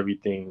concerning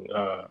everything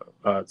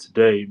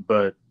today.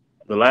 But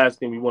the last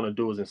thing we want to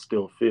do is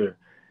instill fear.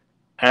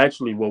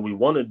 Actually, what we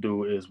want to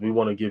do is we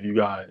want to give you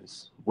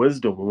guys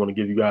wisdom. We want to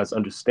give you guys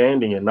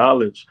understanding and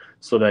knowledge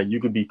so that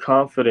you can be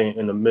confident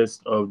in the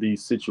midst of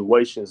these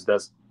situations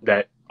that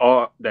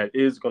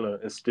is going to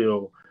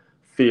instill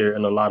fear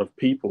in a lot of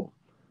people,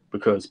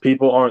 because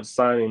people aren't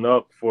signing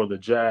up for the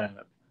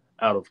jab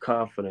out of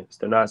confidence.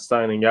 They're not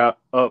signing up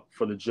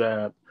for the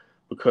jab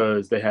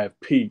because they have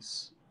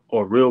peace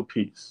or real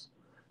peace.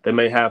 They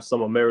may have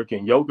some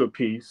American yoga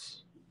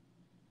peace,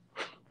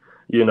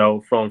 you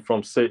know,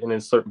 from sitting in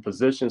certain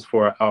positions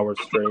for an hour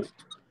straight,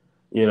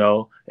 you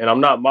know. And I'm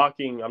not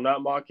mocking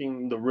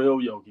the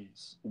real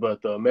yogis,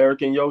 but the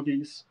American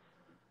yogis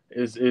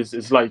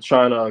is like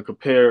trying to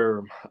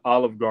compare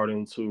Olive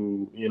Garden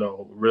to, you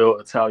know, real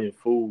Italian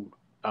food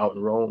out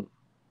in Rome,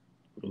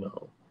 you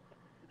know,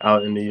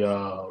 out in the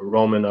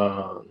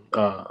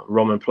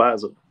Roman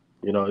Plaza,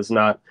 You know, it's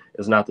not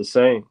the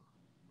same.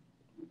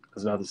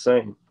 It's not the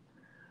same.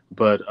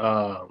 But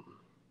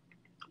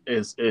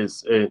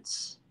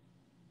it's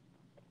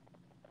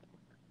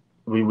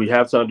we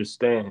have to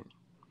understand,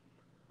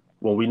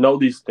 when we know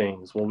these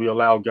things, when we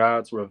allow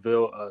God to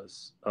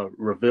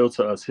reveal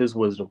to us His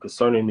wisdom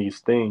concerning these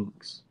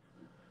things,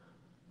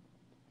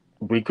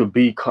 we could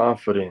be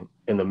confident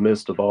in the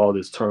midst of all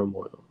this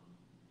turmoil.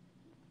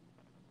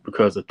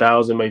 Because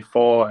 1,000 may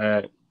fall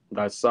at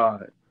thy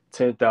side,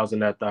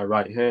 10,000 at thy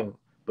right hand,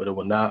 but it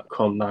will not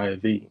come nigh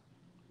thee.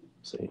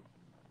 See,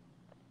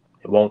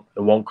 it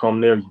won't come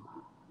near you.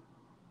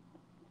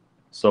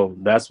 So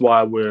that's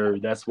why we're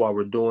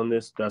doing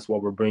this. That's why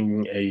we're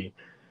bringing a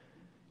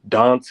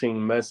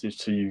daunting message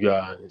to you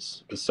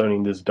guys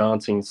concerning this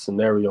daunting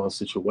scenario and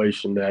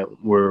situation that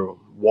we're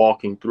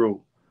walking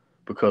through,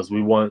 because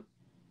we want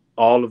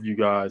all of you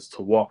guys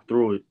to walk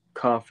through it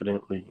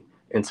confidently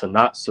and to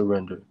not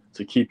surrender,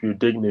 to keep your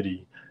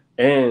dignity,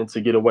 and to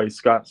get away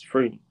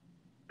scot-free.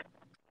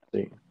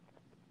 See?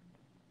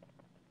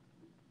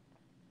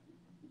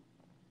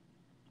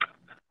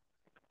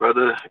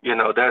 Brother, you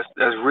know, that's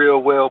real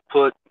well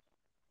put.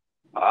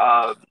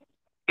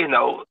 You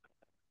know,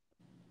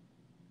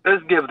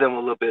 let's give them a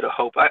little bit of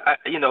hope. I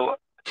you know,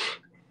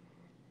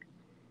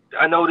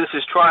 I know this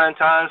is trying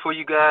times for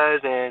you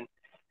guys, and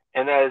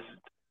as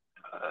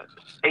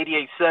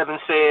 88.7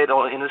 said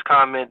in his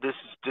comment, this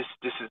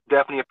is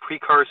definitely a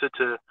precursor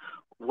to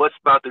what's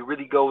about to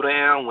really go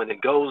down when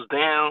it goes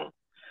down,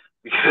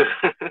 because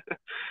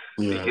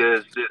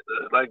because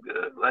like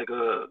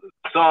a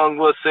song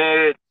was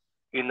said,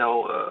 you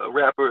know, a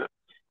rapper,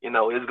 you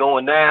know, it's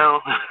going down.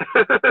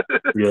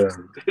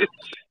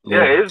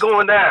 It's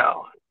going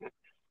down.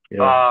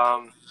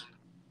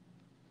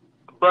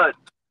 But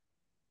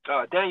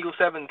Daniel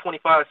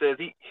 7:25 says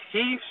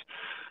he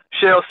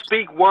shall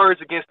speak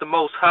words against the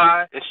Most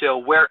High and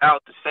shall wear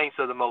out the saints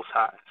of the Most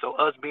High. So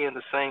us being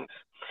the saints,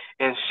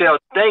 and shall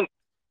think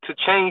to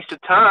change the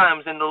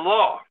times in the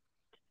law.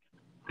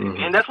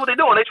 Mm-hmm. And that's what they're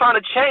doing. They're trying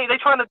to change.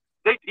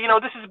 You know,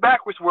 this is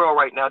backwards world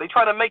right now. They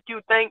try to make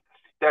you think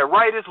that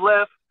right is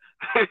left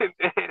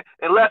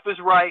and left is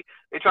right.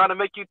 They're trying to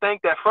make you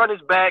think that front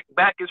is back,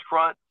 back is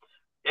front,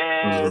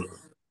 and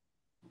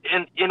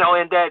and you know,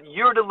 and that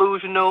you're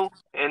delusional,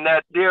 and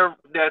that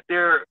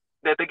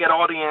they get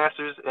all the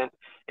answers,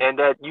 and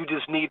that you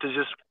just need to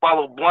just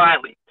follow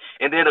blindly.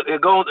 And then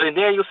it goes, and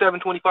Daniel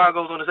 7:25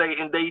 goes on to say,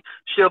 and they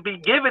shall be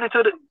given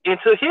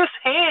into his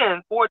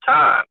hand for a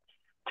time,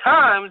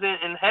 times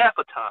and half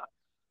a time.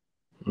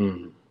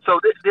 Mm. So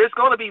there's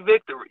going to be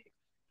victory.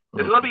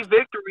 There's going to be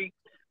victory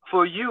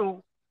for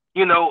you.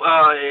 You know,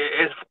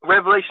 as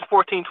Revelation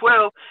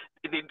 14:12,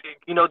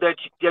 you know, that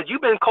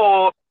you've been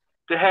called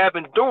to have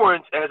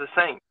endurance as a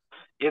saint.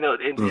 You know,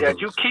 and that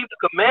you keep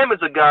the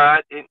commandments of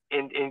God in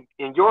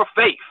your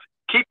faith.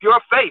 Keep your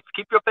faith.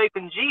 Keep your faith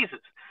in Jesus.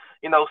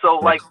 You know, so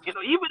like, you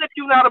know, even if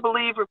you're not a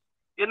believer,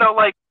 you know,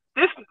 like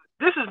this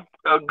is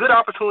a good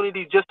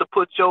opportunity just to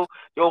put your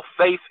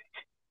faith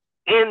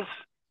in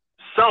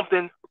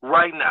something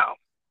right now.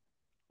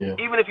 Yeah.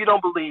 Even if you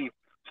don't believe,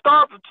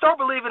 start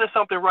believing in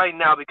something right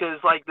now, because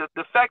like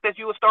the fact that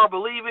you will start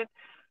believing,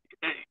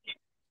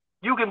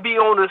 you can be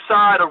on the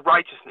side of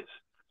righteousness.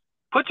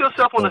 Put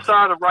yourself on the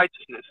side of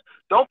righteousness.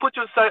 Don't put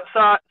yourself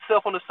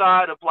on the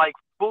side of like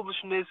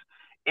foolishness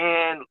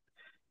and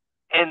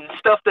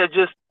stuff that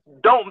just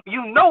don't,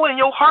 you know, in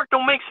your heart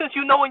don't make sense.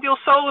 You know, in your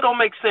soul don't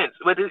make sense.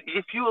 But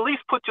if you at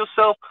least put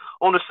yourself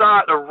on the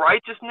side of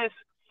righteousness,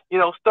 you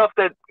know, stuff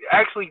that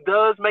actually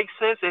does make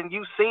sense, and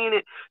you've seen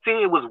it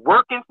was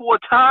working for a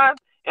time,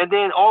 and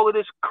then all of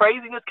this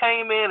craziness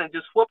came in and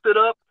just whooped it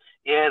up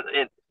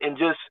and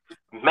just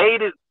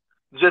made it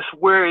just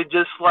where it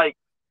just like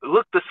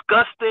looked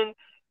disgusting,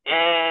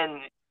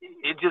 and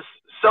it just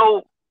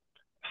so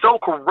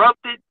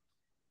corrupted,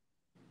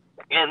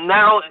 and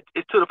now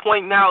it's to the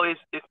point now it's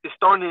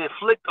starting to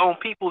inflict on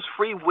people's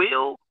free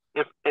will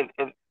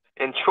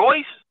and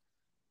choice.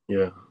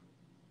 Yeah.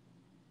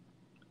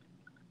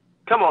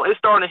 Come on, it's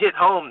starting to hit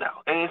home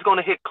now, and it's going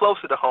to hit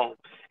closer to home,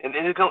 and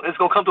it's going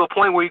to come to a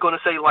point where you're going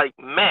to say like,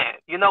 man,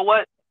 you know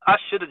what? I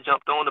should have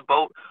jumped on the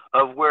boat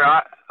of where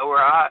I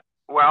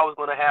was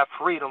going to have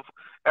freedom,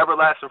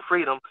 everlasting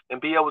freedom, and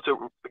be able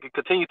to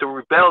continue to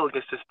rebel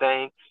against this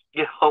thing,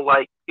 you know,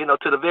 like, you know,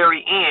 to the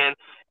very end,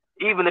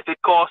 even if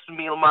it costs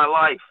me my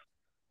life.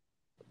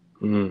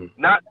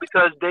 Not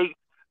because they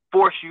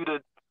force you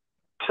to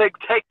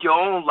take your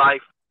own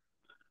life.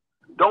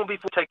 Don't be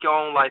forced to take your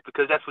own life,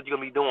 because that's what you're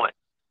going to be doing.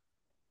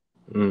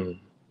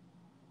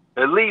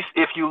 At least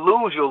if you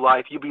lose your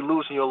life, you'll be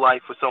losing your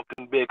life for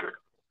something bigger.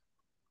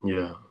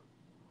 Yeah.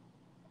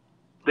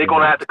 They're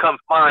going to have to come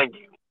find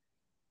you.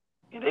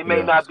 And they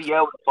may not be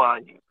able to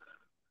find you.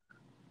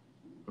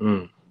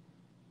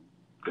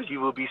 Because you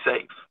will be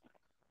safe.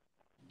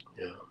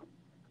 Yeah.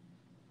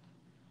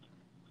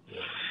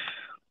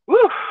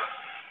 Woo.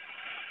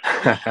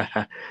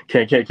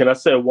 Can I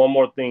say one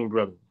more thing,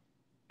 brother?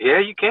 Yeah,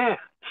 you can.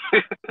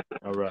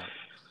 All right.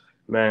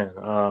 Man,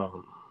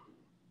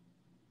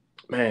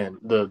 Man,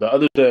 the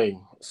other day,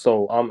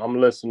 so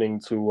I'm listening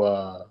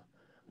to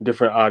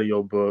different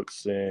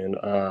audiobooks, and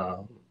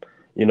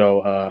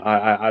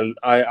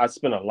I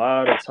spend a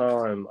lot of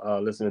time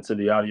listening to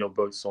the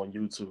audiobooks on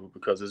YouTube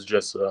because it's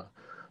just a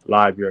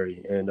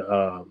library, and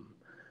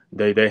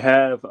they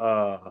have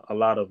a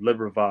lot of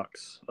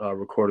LibriVox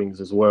recordings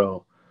as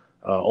well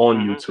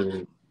on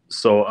YouTube.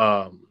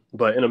 So,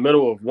 but in the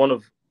middle of one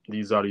of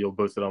these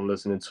audiobooks that I'm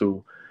listening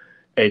to,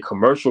 a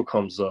commercial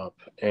comes up,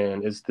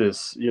 and it's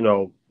this,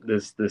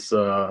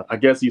 I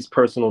guess he's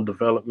personal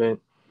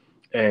development,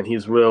 and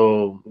he's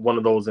real one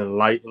of those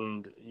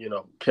enlightened,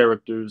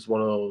 characters,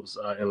 one of those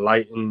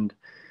enlightened.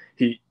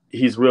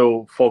 He's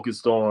real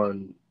focused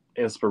on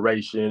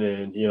inspiration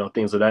and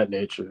things of that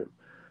nature.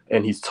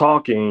 And he's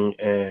talking,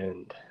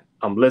 and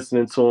I'm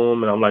listening to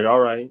him, and I'm like, all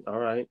right.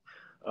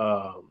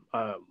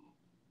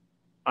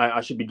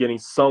 I should be getting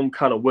some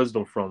kind of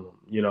wisdom from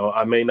him.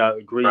 I may not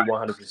agree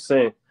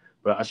 100%,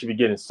 but I should be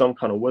getting some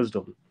kind of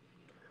wisdom.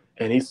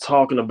 And he's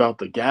talking about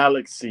the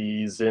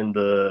galaxies and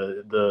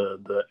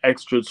the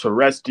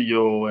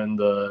extraterrestrial and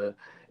the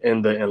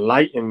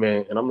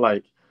enlightenment. And I'm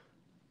like,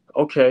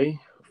 okay,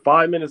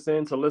 5 minutes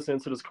into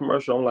listening to this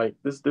commercial, I'm like,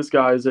 this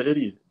guy is an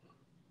idiot.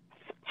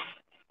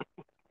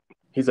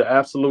 He's an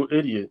absolute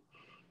idiot.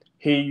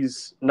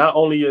 He's not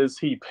only is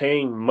he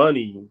paying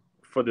money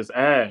for this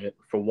ad,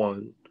 for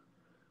one,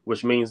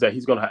 which means that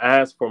he's going to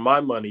ask for my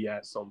money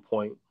at some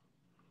point,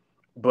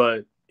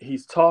 but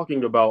he's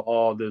talking about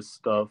all this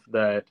stuff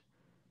that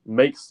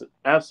makes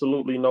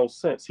absolutely no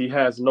sense. He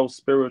has no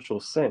spiritual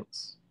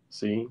sense,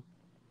 see?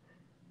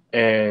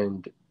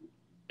 And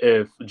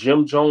if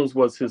Jim Jones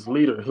was his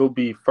leader, he'll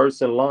be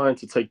first in line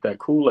to take that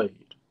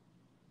Kool-Aid,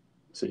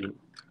 see?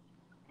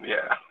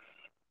 Yeah.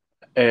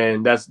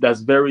 And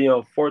that's very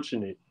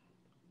unfortunate.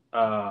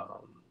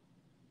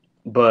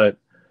 But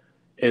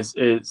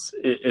it's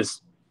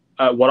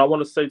what I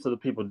want to say to the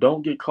people: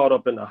 don't get caught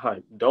up in the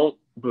hype. Don't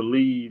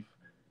believe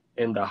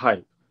in the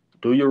hype.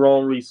 Do your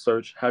own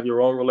research. Have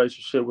your own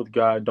relationship with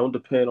God. Don't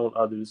depend on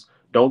others.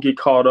 Don't get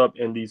caught up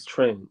in these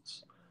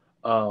trends.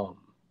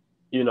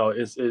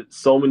 It's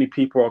so many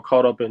people are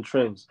caught up in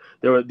trends.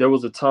 There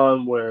was a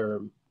time where,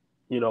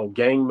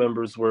 gang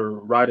members were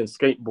riding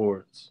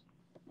skateboards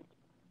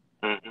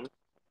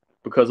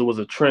because it was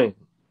a trend.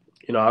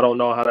 I don't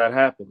know how that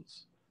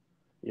happens.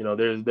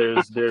 There's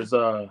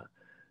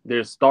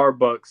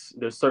Starbucks.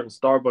 There's certain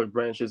Starbucks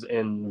branches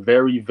in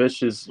very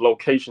vicious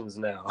locations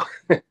now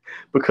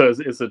because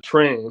it's a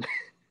trend.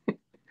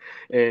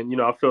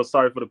 And I feel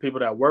sorry for the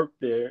people that work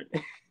there,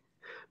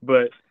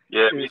 but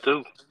yeah, me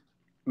too,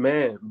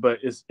 man. But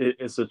it's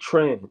a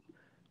trend,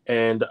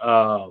 and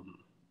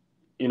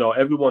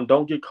everyone,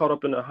 don't get caught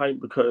up in the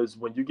hype, because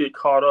when you get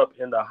caught up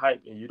in the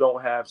hype and you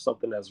don't have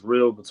something that's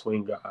real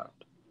between God,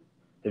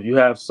 if you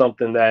have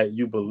something that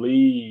you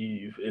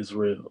believe is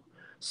real,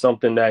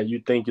 something that you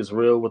think is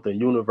real with the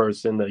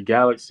universe and the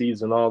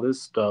galaxies and all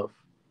this stuff,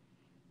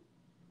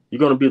 you're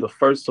going to be the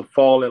first to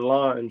fall in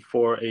line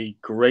for a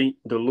great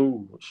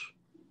deluge,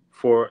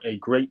 for a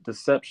great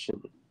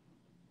deception.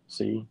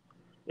 See?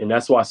 And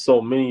that's why so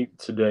many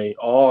today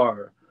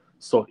are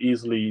so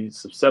easily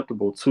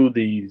susceptible to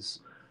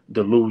these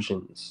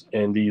delusions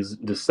and these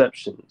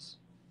deceptions.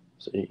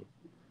 See?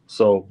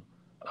 So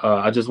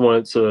I just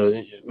wanted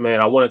to,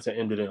 I wanted to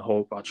end it in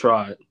hope. I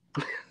tried.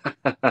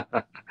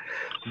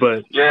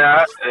 But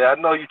yeah, I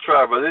know you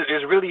try, but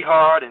it's really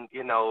hard, and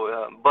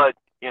but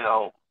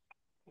it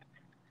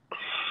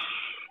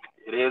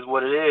is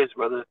what it is,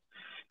 brother.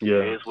 Yeah,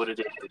 it is what it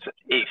is.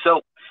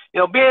 So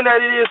being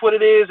that it is what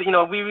it is,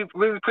 we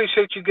really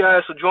appreciate you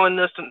guys for joining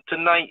us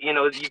tonight. You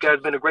guys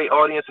have been a great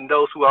audience, and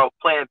those who are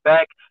playing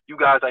back, you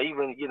guys are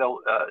even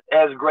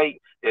as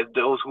great as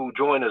those who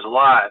join us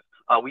live.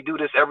 We do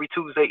this every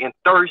Tuesday and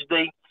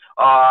Thursday.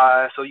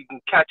 So you can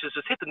catch us.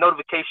 Just hit the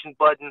notification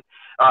button,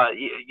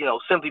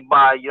 simply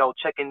by,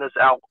 checking us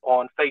out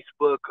on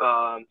Facebook,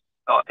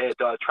 at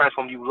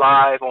Transform You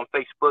Live on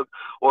Facebook,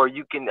 or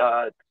you can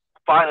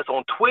find us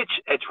on Twitch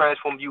at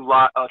Transform You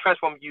Live,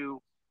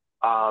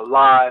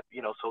 Live,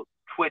 so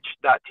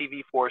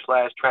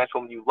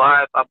twitch.tv/Transform You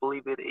Live, I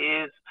believe it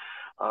is.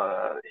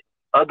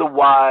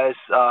 Otherwise,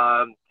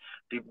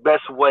 the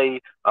best way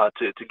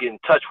to get in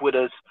touch with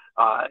us,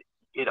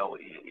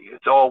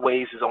 it's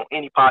always is on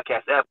any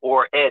podcast app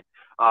or at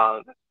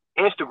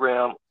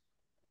Instagram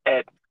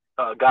at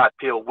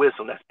God-Filled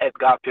Wisdom. That's at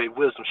God-Filled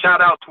Wisdom. Shout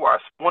out to our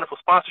wonderful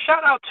sponsor.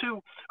 Shout out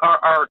to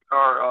our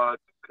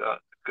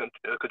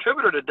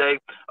contributor today,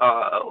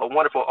 a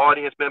wonderful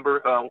audience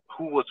member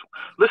who was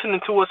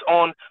listening to us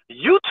on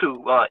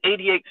YouTube,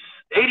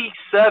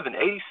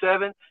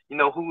 87,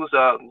 who was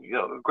a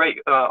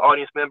great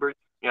audience member.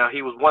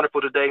 He was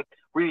wonderful today.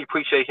 Really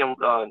appreciate him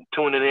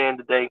tuning in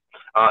today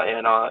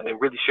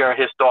and really sharing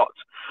his thoughts.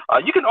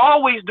 You can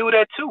always do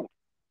that too.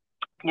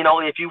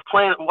 If you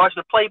watching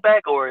the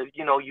playback, or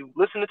you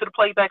listening to the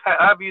playback,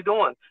 however you're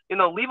doing,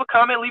 leave a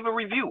comment, leave a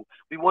review.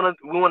 We want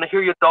to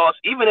hear your thoughts,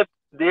 even if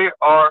there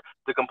are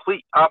the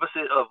complete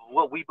opposite of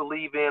what we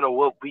believe in or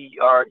what we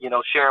are,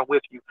 sharing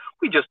with you.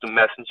 We just a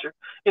messenger.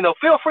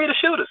 Feel free to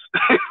shoot us.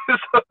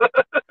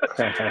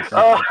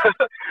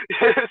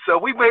 So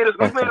we made us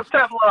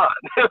Teflon.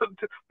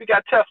 We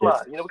got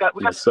Teflon. We got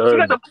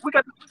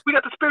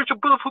the spiritual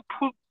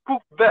bulletproof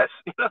vest.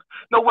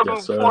 No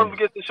weapon formed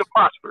against us shall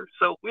prosper.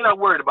 So we're not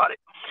worried about it.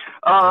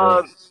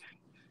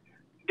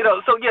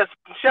 So yes,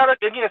 shout out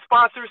again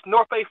sponsors,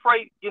 North Bay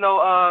Freight,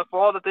 for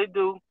all that they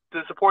do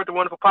to support the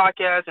wonderful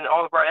podcast and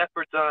all of our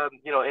efforts, and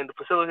the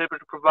facility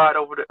to provide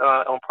over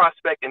on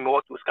Prospect in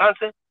Milwaukee,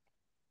 Wisconsin.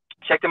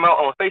 Check them out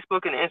on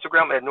Facebook and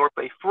Instagram at North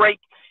Bay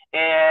Freight,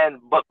 and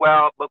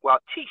Buckwild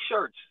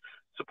T-shirts,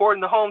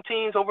 supporting the home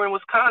teams over in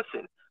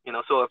Wisconsin.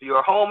 So if you're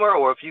a homer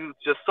or if you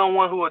just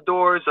someone who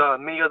adores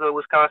many of the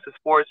Wisconsin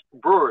sports,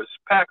 Brewers,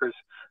 Packers,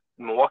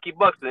 Milwaukee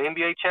Bucks, the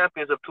NBA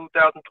champions of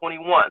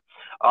 2021,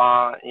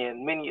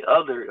 and many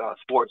other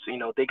sports.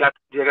 They got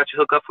you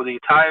hooked up for the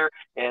attire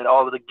and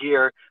all of the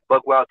gear,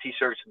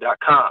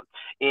 BuckWildT-shirts.com.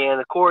 And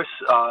of course,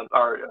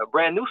 our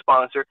brand new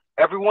sponsor,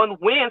 Everyone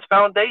Wins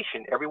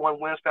Foundation. Everyone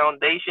Wins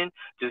Foundation.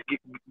 Just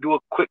do a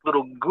quick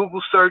little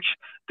Google search.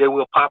 They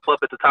will pop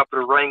up at the top of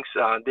the ranks.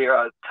 They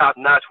are top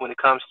notch when it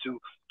comes to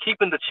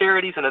keeping the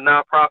charities and the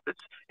nonprofits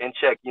in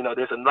check.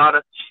 There's a lot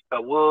of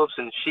wolves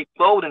and sheep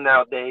clothing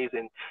nowadays,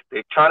 and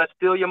they're trying to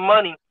steal your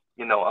money.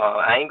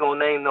 I ain't gonna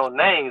name no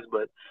names,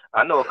 but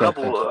I know a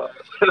couple of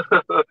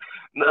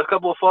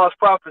false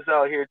prophets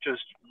out here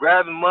just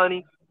grabbing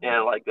money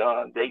and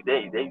they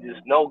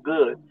just no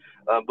good.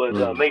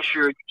 But make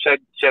sure you check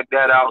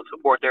that out,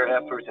 support their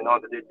efforts and all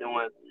that they're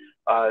doing.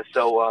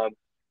 So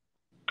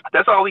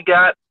that's all we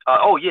got.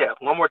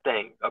 One more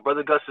thing.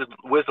 Brother Gus's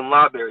Wisdom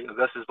Library,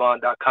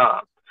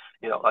 AugustusVaughn.com.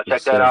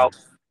 Check that out.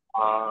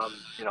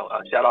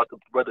 Shout out to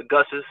Brother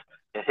Gus's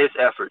and his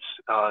efforts.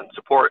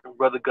 Support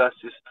Brother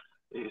Gus's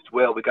as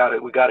well. We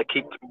gotta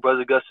keep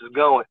Brother Gus's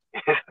going.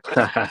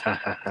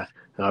 I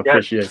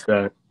appreciate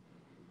that.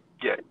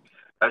 Yeah.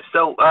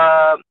 So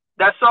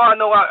that's all. I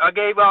know I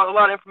gave out a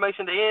lot of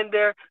information to end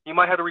there. You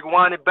might have to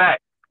rewind it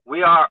back.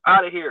 We are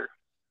out of here.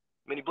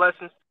 Many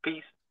blessings,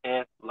 peace,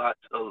 and lots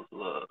of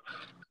love.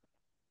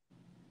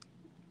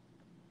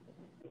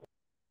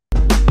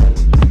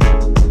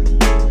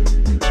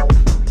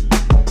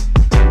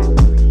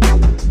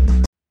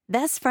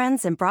 Best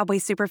friends and Broadway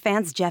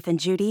superfans Jeff and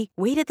Judy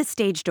wait at the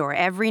stage door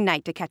every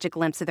night to catch a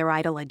glimpse of their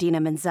idol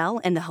Idina Menzel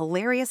in the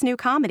hilarious new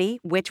comedy,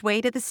 Which Way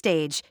to the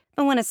Stage.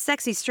 But when a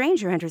sexy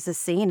stranger enters the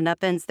scene and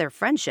upends their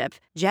friendship,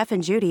 Jeff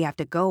and Judy have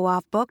to go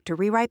off book to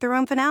rewrite their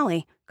own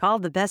finale.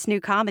 Called the best new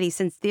comedy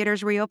since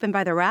theaters reopened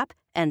by The Wrap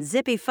and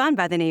zippy fun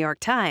by The New York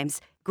Times,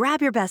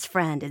 grab your best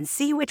friend and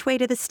see Which Way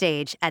to the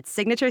Stage at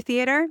Signature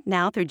Theater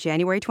now through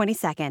January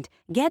 22nd.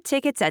 Get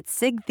tickets at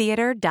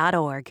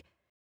sigtheater.org.